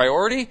Lord his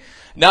priority,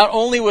 not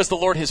only was the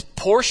Lord his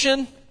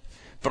portion,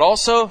 but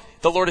also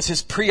the Lord is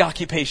his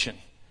preoccupation.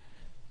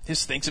 He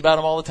just thinks about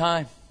him all the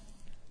time.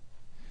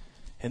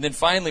 And then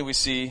finally we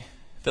see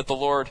that the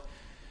Lord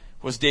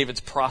was David's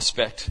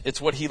prospect.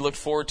 It's what he looked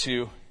forward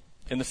to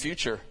in the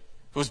future.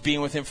 It was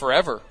being with him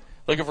forever.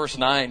 Look at verse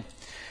 9.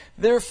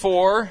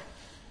 Therefore,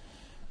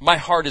 my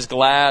heart is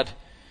glad,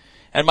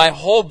 and my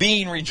whole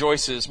being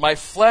rejoices. My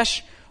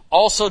flesh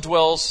also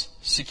dwells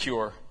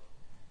secure.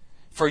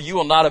 For you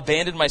will not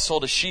abandon my soul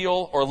to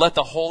Sheol, or let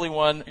the Holy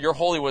One, your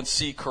Holy One,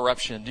 see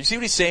corruption. Do you see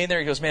what he's saying there?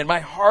 He goes, man,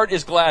 my heart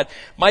is glad.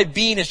 My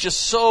being is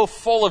just so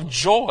full of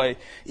joy,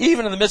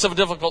 even in the midst of a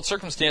difficult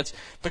circumstance,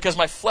 because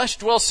my flesh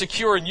dwells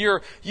secure, and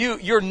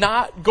you're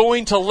not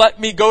going to let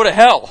me go to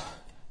hell.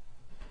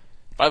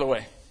 By the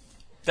way,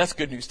 that's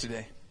good news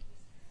today.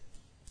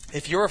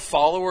 If you're a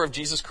follower of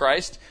Jesus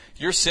Christ,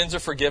 your sins are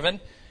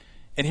forgiven.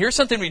 And here's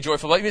something to be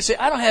joyful about. You may say,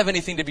 I don't have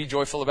anything to be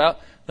joyful about.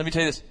 Let me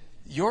tell you this.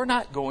 You're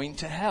not going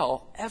to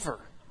hell ever.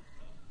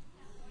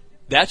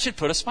 That should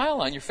put a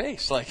smile on your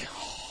face.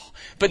 Oh.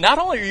 But not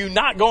only are you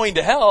not going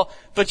to hell,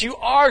 but you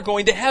are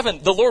going to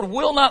heaven. The Lord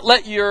will not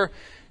let you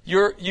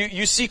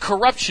see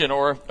corruption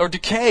or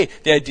decay.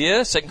 The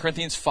idea, 2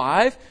 Corinthians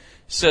 5,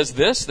 says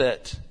this,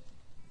 that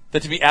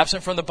to be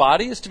absent from the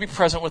body is to be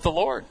present with the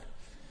Lord.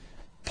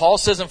 Paul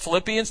says in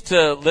Philippians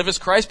to live as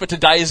Christ, but to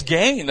die is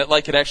gain, that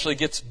it actually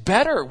gets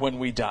better when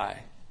we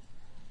die.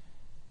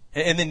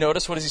 And then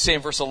notice, what does he say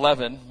in verse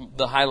 11,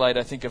 the highlight,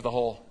 I think, of the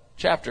whole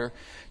chapter.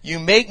 You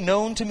make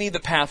known to me the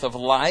path of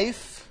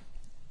life.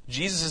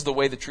 Jesus is the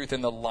way, the truth,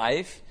 and the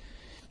life.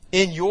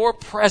 In your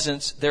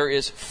presence there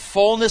is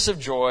fullness of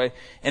joy,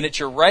 and at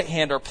your right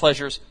hand are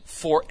pleasures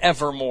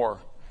forevermore.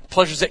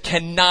 Pleasures that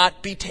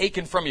cannot be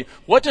taken from you.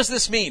 What does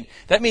this mean?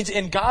 That means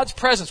in God's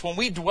presence, when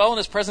we dwell in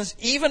his presence,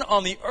 even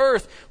on the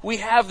earth, we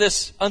have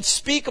this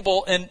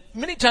unspeakable and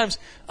many times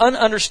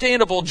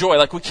ununderstandable joy.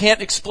 Like we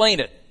can't explain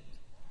it.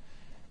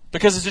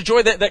 Because it's a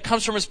joy that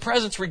comes from his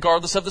presence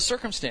regardless of the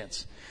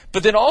circumstance.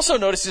 But then also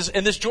notice this,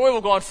 and this joy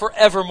will go on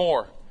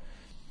forevermore.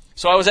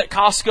 So I was at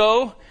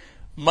Costco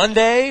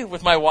Monday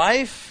with my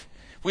wife.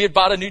 We had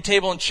bought a new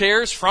table and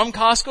chairs from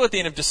Costco at the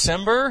end of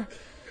December.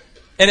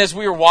 And as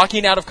we were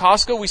walking out of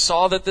Costco, we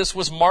saw that this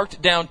was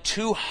marked down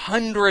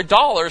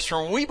 $200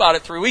 from when we bought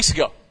it 3 weeks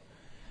ago.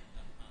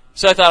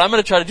 So I thought, I'm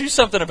going to try to do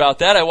something about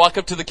that. I walk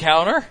up to the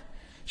counter.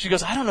 She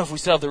goes, I don't know if we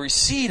still have the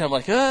receipt. I'm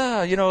like,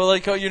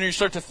 you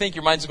start to think,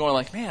 your mind's going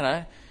like,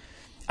 man,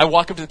 I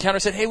walk up to the counter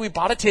and said, hey, we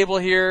bought a table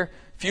here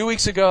a few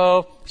weeks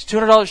ago. It's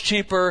 $200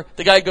 cheaper.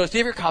 The guy goes, do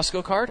you have your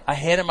Costco card? I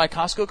hand him my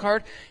Costco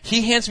card.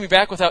 He hands me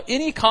back without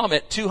any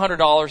comment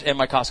 $200 and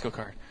my Costco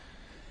card.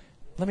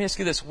 Let me ask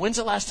you this. When's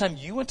the last time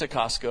you went to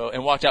Costco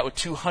and walked out with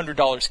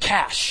 $200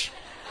 cash?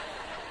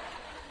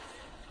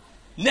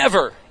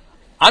 Never.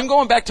 I'm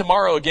going back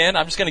tomorrow again.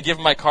 I'm just going to give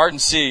him my card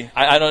and see.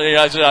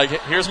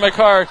 Here's my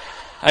card.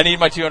 I need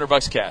my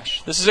 $200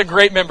 cash. This is a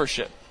great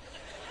membership.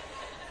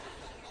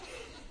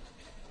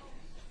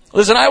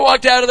 Listen, I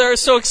walked out of there, I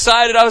was so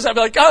excited. I was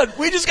like, God,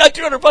 we just got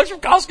 $200 from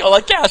Costco,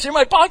 like cash in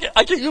my pocket.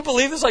 Can you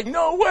believe this? Like,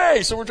 no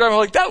way. So we're driving,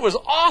 like, that was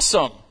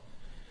awesome.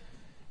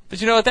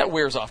 But you know what? That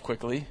wears off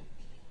quickly.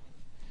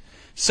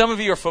 Some of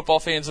you are football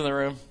fans in the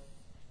room.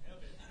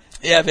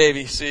 Yeah,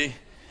 baby, see.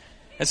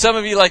 And some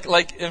of you,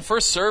 like in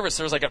first service,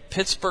 there was like a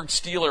Pittsburgh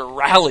Steeler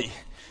rally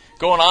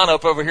going on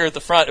up over here at the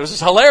front. It was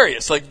just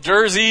hilarious. Like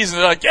jerseys, and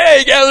they're like,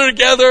 hey, gather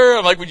together.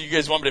 I'm like, would you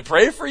guys want me to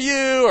pray for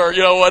you? Or,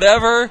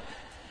 whatever.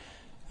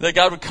 That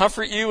God would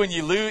comfort you when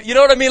you lose. You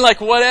know what I mean? Like,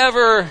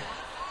 whatever.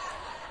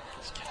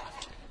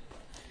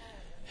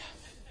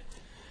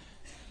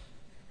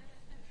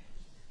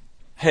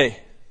 Hey,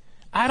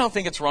 I don't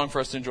think it's wrong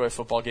for us to enjoy a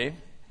football game.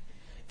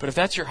 But if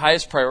that's your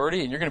highest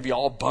priority and you're going to be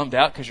all bummed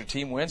out because your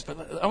team wins,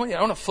 but I want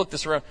to flip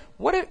this around.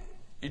 What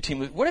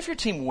if your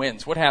team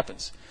wins? What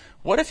happens?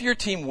 What if your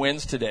team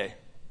wins today?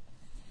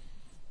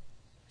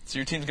 So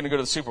your team's going to go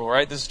to the Super Bowl,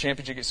 right? This is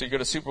championship, so you go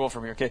to Super Bowl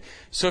from here, okay?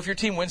 So if your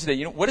team wins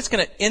today, what is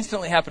going to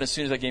instantly happen as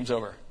soon as that game's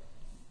over?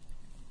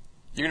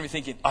 You're going to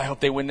be thinking, I hope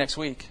they win next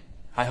week.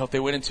 I hope they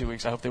win in 2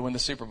 weeks. I hope they win the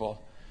Super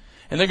Bowl.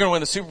 And they're going to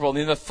win the Super Bowl. And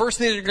then the first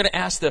thing that you're going to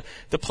ask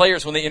the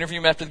players when they interview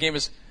them after the game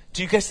is,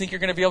 do you guys think you're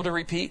going to be able to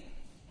repeat?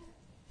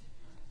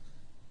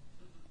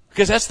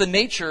 Because that's the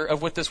nature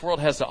of what this world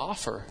has to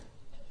offer.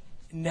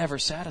 It never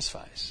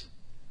satisfies.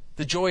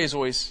 The joy is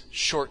always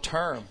short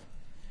term.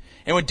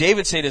 And what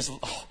David said is,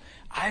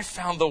 I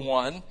found the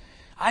one,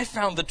 I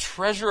found the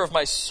treasure of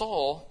my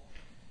soul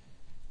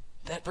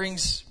that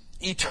brings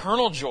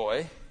eternal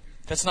joy.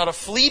 That's not a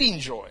fleeting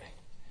joy.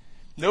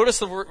 Notice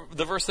the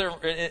verse there,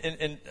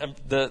 in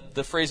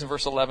the phrase in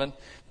verse 11.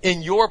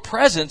 In your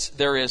presence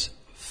there is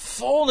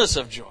fullness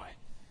of joy.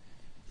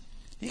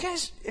 You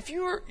guys,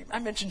 I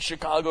mentioned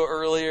Chicago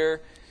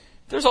earlier.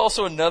 There's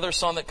also another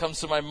song that comes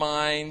to my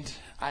mind.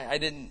 I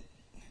couldn't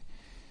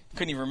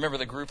even remember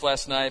the group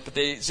last night, but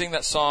they sing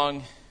that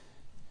song,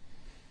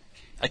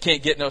 I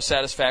Can't Get No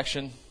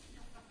Satisfaction.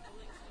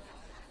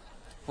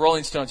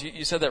 Rolling Stones.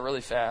 You said that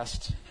really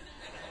fast.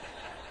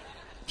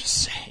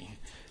 Just saying.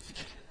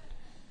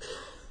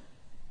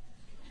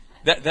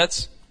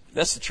 That's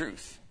the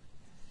truth.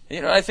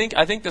 I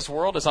think this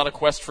world is on a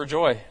quest for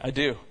joy. I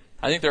do.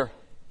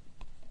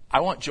 I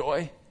want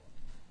joy.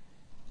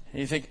 And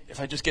you think, if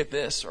I just get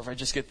this, or if I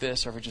just get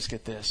this, or if I just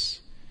get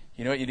this,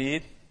 you know what you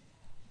need?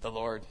 The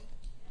Lord.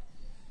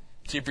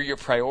 To be your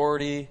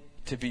priority,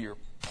 to be your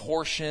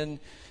portion,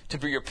 to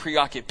be your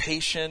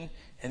preoccupation,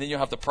 and then you'll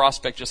have the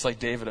prospect, just like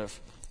David, of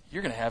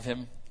you're going to have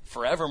him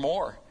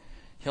forevermore.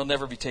 He'll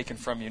never be taken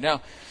from you.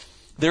 Now,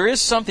 there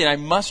is something I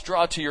must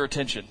draw to your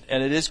attention,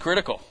 and it is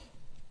critical.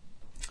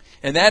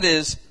 And that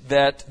is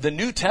that the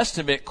New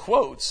Testament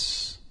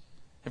quotes,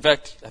 in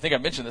fact, I think I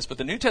mentioned this, but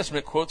the New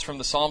Testament quotes from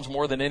the Psalms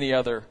more than any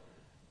other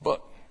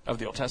book of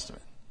the Old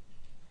Testament,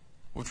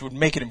 which would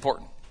make it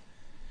important.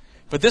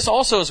 But this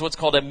also is what's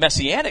called a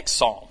messianic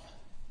psalm,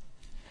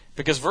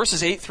 because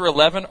verses 8 through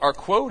 11 are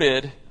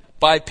quoted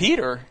by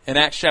Peter in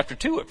Acts chapter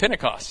 2 at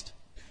Pentecost.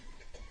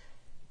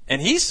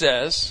 And he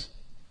says,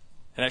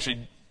 and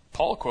actually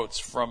Paul quotes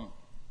from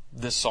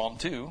this psalm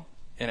too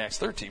in Acts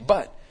 13,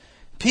 but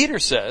Peter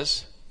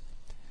says,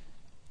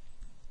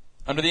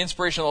 under the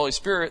inspiration of the Holy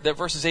Spirit, that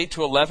verses 8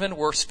 to 11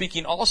 were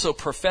speaking also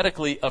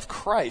prophetically of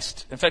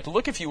Christ. In fact,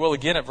 look, if you will,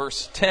 again at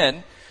verse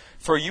 10.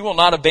 For you will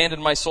not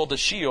abandon my soul to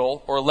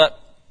Sheol, or let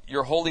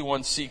your Holy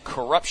One see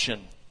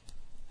corruption.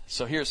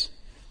 So here's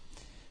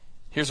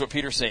what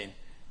Peter's saying.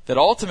 That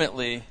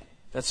ultimately,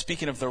 that's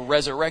speaking of the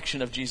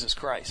resurrection of Jesus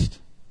Christ.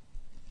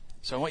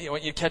 So I want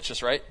you to catch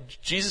this, right?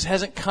 Jesus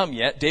hasn't come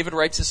yet. David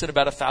writes this at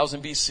about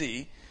 1000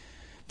 BC.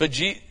 But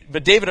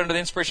David, under the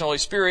inspiration of the Holy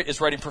Spirit,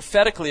 is writing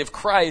prophetically of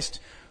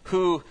Christ,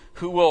 who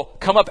will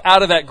come up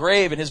out of that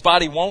grave and his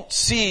body won't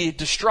see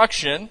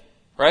destruction,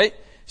 right?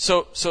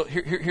 So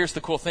here's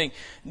the cool thing.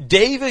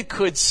 David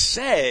could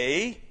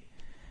say,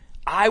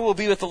 I will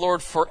be with the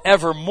Lord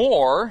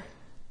forevermore,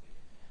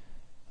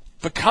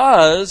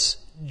 because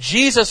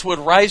Jesus would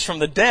rise from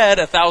the dead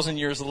 1,000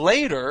 years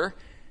later,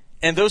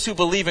 and those who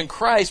believe in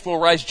Christ will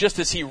rise just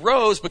as he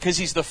rose, because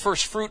he's the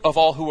first fruit of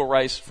all who will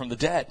rise from the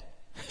dead.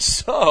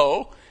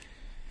 So,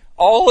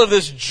 all of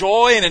this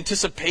joy and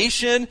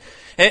anticipation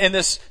and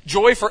this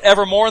joy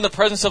forevermore in the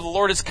presence of the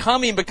Lord is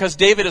coming because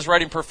David is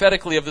writing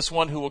prophetically of this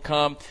one who will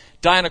come,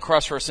 die on a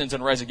cross for our sins,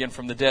 and rise again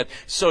from the dead.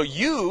 So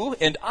you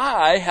and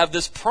I have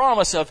this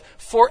promise of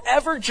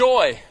forever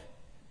joy,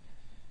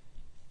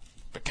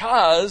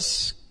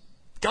 because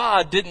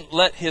God didn't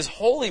let his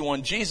Holy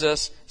One,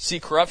 Jesus, see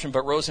corruption,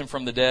 but rose him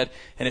from the dead.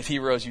 And if he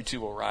rose, you too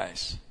will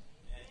rise.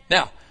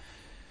 Now,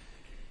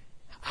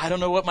 I don't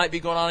know what might be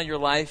going on in your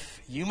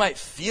life. You might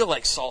feel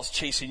like Saul's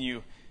chasing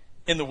you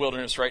in the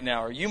wilderness right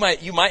now. Or you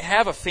might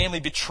have a family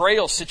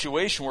betrayal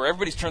situation where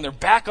everybody's turned their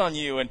back on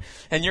you, and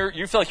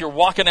you feel like you're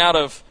walking out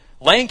of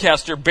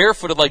Lancaster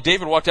barefooted like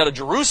David walked out of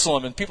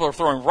Jerusalem, and people are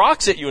throwing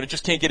rocks at you, and it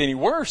just can't get any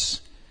worse.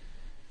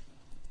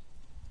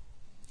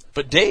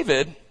 But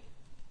David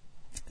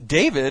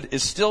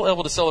is still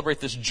able to celebrate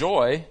this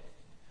joy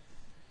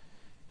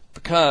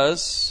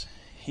because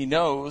he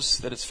knows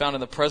that it's found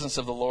in the presence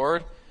of the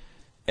Lord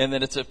and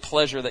that it's a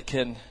pleasure that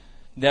can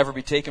never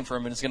be taken from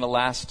him and is going to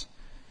last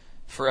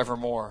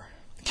forevermore.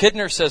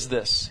 Kidner says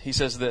this. He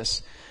says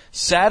this,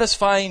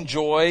 satisfying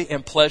joy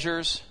and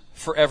pleasures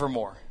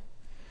forevermore.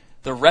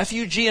 The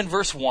refugee in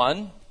verse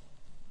 1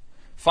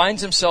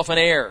 finds himself an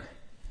heir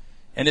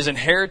and his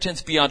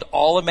inheritance beyond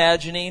all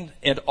imagining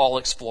and all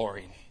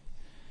exploring.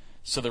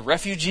 So the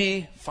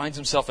refugee finds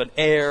himself an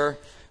heir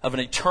of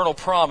an eternal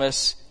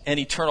promise and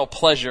eternal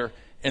pleasure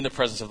in the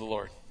presence of the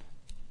Lord.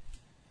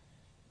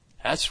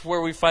 That's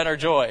where we find our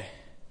joy,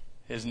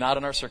 is not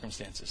in our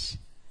circumstances.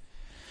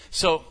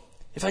 So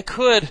if I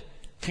could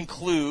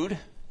conclude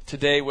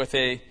today with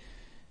a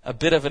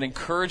bit of an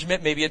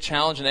encouragement, maybe a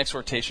challenge and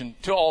exhortation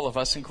to all of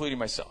us, including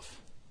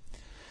myself.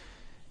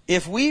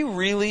 If we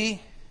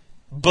really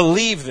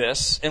believe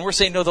this, and we're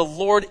saying, no, the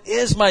Lord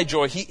is my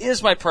joy, He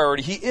is my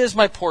priority, He is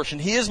my portion,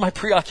 He is my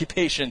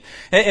preoccupation.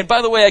 And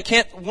by the way, I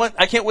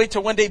can't wait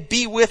to one day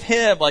be with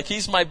Him. Like,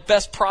 He's my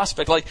best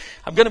prospect. Like,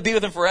 I'm going to be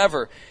with Him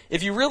forever.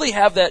 If you really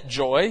have that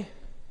joy,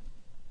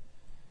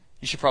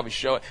 you should probably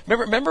show it.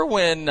 Remember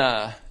when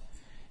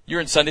you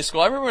were in Sunday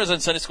school? I remember when I was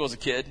in Sunday school as a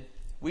kid.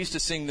 We used to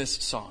sing this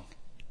song.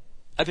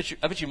 I bet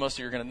you most of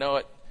you are going to know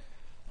it.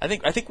 I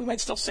think we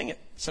might still sing it.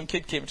 Some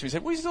kid came up to me and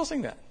said, "We still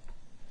sing that."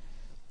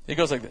 It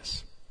goes like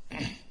this.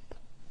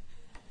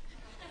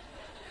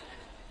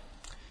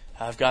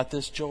 I've got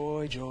this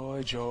joy,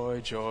 joy,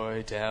 joy,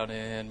 joy down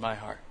in my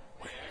heart.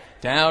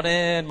 Down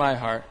in my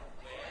heart.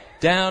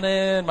 Down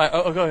in my...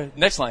 Oh, go ahead.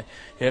 Next line.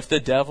 If the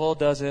devil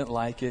doesn't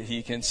like it,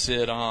 he can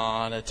sit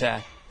on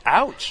attack.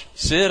 Ouch.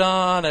 Sit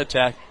on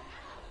attack.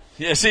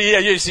 Yeah, see,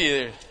 you see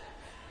there.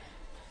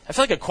 I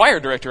feel like a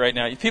choir director right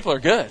now. You people are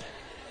good.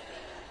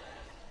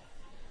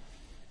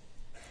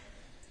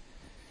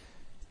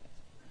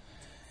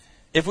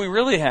 If we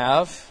really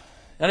have,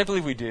 and I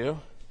believe we do,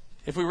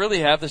 if we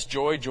really have this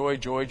joy, joy,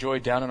 joy, joy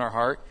down in our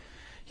heart,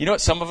 you know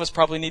what some of us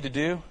probably need to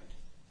do?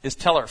 Is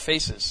tell our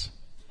faces.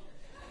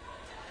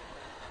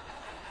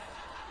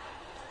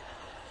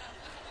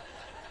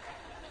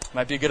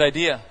 Might be a good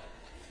idea.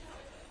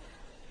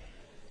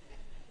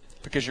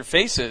 Because your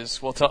faces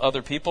will tell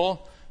other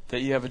people that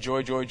you have a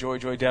joy, joy, joy,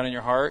 joy down in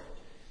your heart,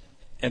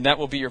 and that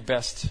will be your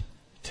best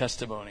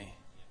testimony.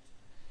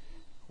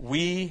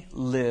 We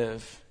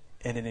live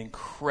in an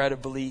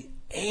incredibly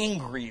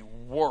angry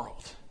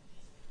world.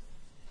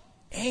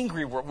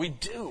 Angry world. We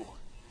do.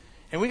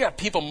 And we got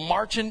people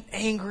marching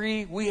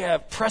angry. We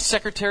have press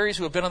secretaries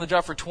who have been on the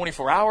job for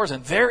 24 hours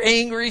and they're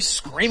angry,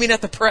 screaming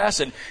at the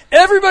press, and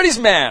everybody's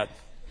mad.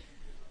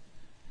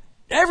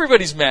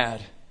 Everybody's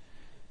mad.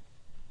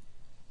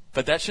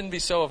 But that shouldn't be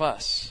so of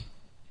us.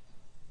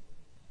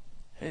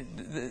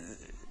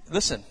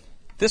 Listen,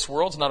 this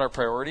world's not our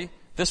priority.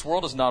 This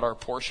world is not our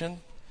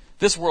portion.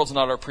 This world's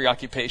not our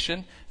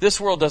preoccupation.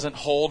 This world doesn't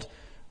hold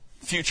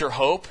future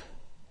hope.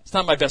 It's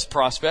not my best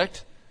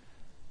prospect.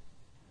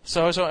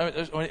 So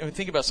I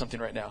think about something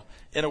right now.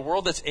 In a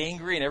world that's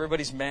angry and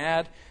everybody's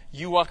mad,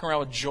 you walk around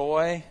with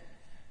joy,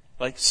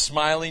 like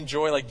smiling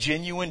joy, like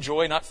genuine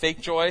joy, not fake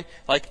joy.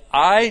 Like,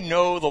 I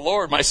know the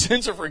Lord. My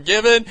sins are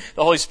forgiven.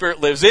 The Holy Spirit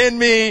lives in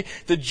me.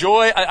 The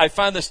joy, I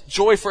find this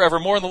joy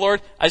forevermore in the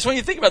Lord. I just want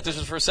you to think about this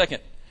just for a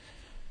second.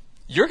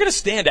 You're going to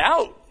stand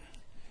out.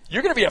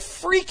 You're going to be a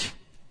freak.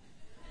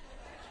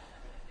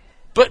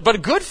 But a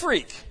good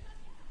freak.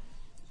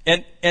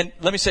 And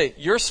let me say,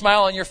 your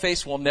smile on your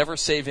face will never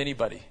save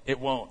anybody.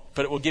 It won't.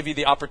 But it will give you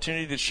the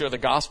opportunity to share the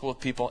gospel with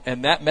people,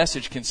 and that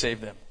message can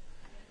save them.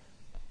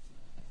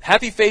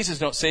 Happy faces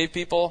don't save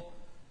people.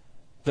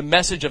 The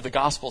message of the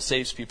gospel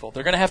saves people.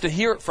 They're going to have to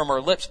hear it from our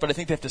lips, but I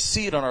think they have to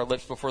see it on our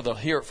lips before they'll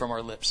hear it from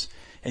our lips.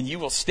 And you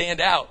will stand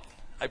out.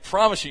 I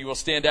promise you will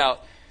stand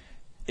out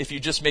if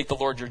you just make the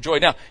Lord your joy.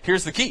 Now,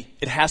 here's the key.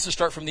 It has to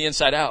start from the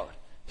inside out.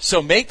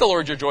 So make the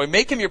Lord your joy,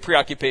 make Him your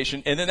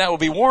preoccupation, and then that will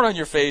be worn on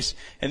your face,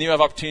 and you have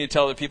opportunity to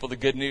tell other people the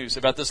good news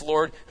about this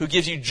Lord who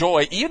gives you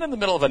joy, even in the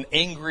middle of an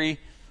angry,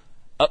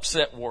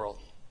 upset world.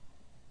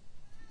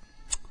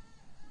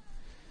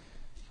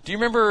 Do you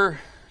remember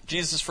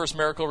Jesus' first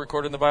miracle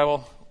recorded in the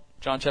Bible?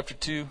 John chapter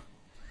 2.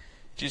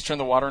 Jesus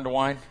turned the water into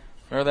wine.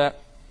 Remember that?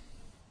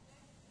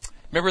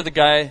 Remember the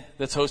guy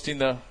that's hosting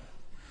they're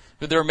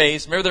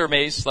amazed. Remember they're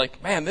amazed?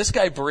 Like, man, this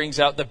guy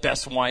brings out the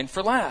best wine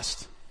for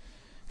last.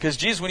 Because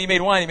Jesus, when He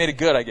made wine, He made it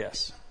good, I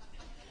guess.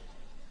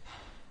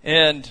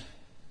 And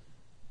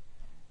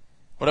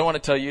what I want to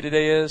tell you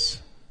today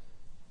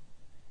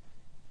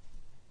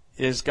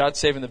is God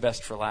saving the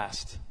best for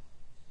last.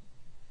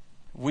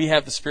 We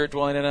have the Spirit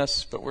dwelling in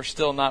us, but we're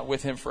still not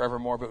with Him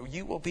forevermore. But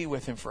you will be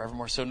with Him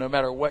forevermore. So no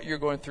matter what you're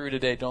going through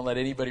today, don't let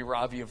anybody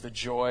rob you of the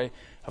joy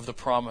of the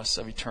promise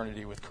of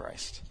eternity with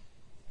Christ.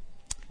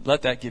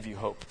 Let that give you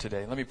hope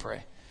today. Let me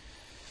pray.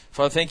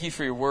 Father, thank You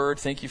for Your word.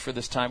 Thank You for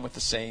this time with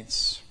the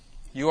saints.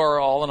 You are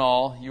all in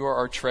all. You are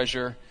our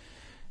treasure.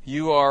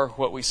 You are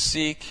what we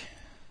seek.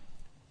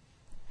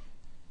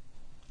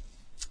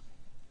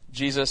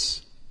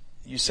 Jesus,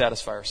 You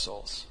satisfy our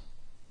souls.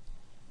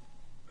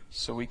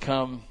 So we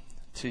come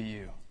to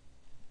You.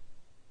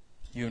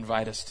 You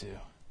invite us to.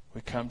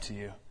 We come to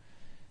you.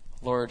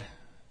 Lord,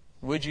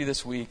 would you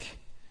this week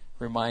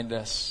remind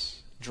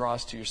us, draw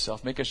us to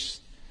yourself,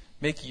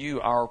 make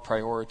you our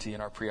priority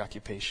and our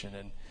preoccupation,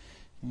 and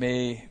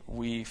may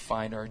we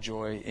find our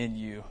joy in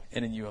you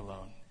and in you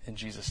alone. In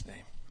Jesus'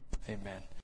 name, amen.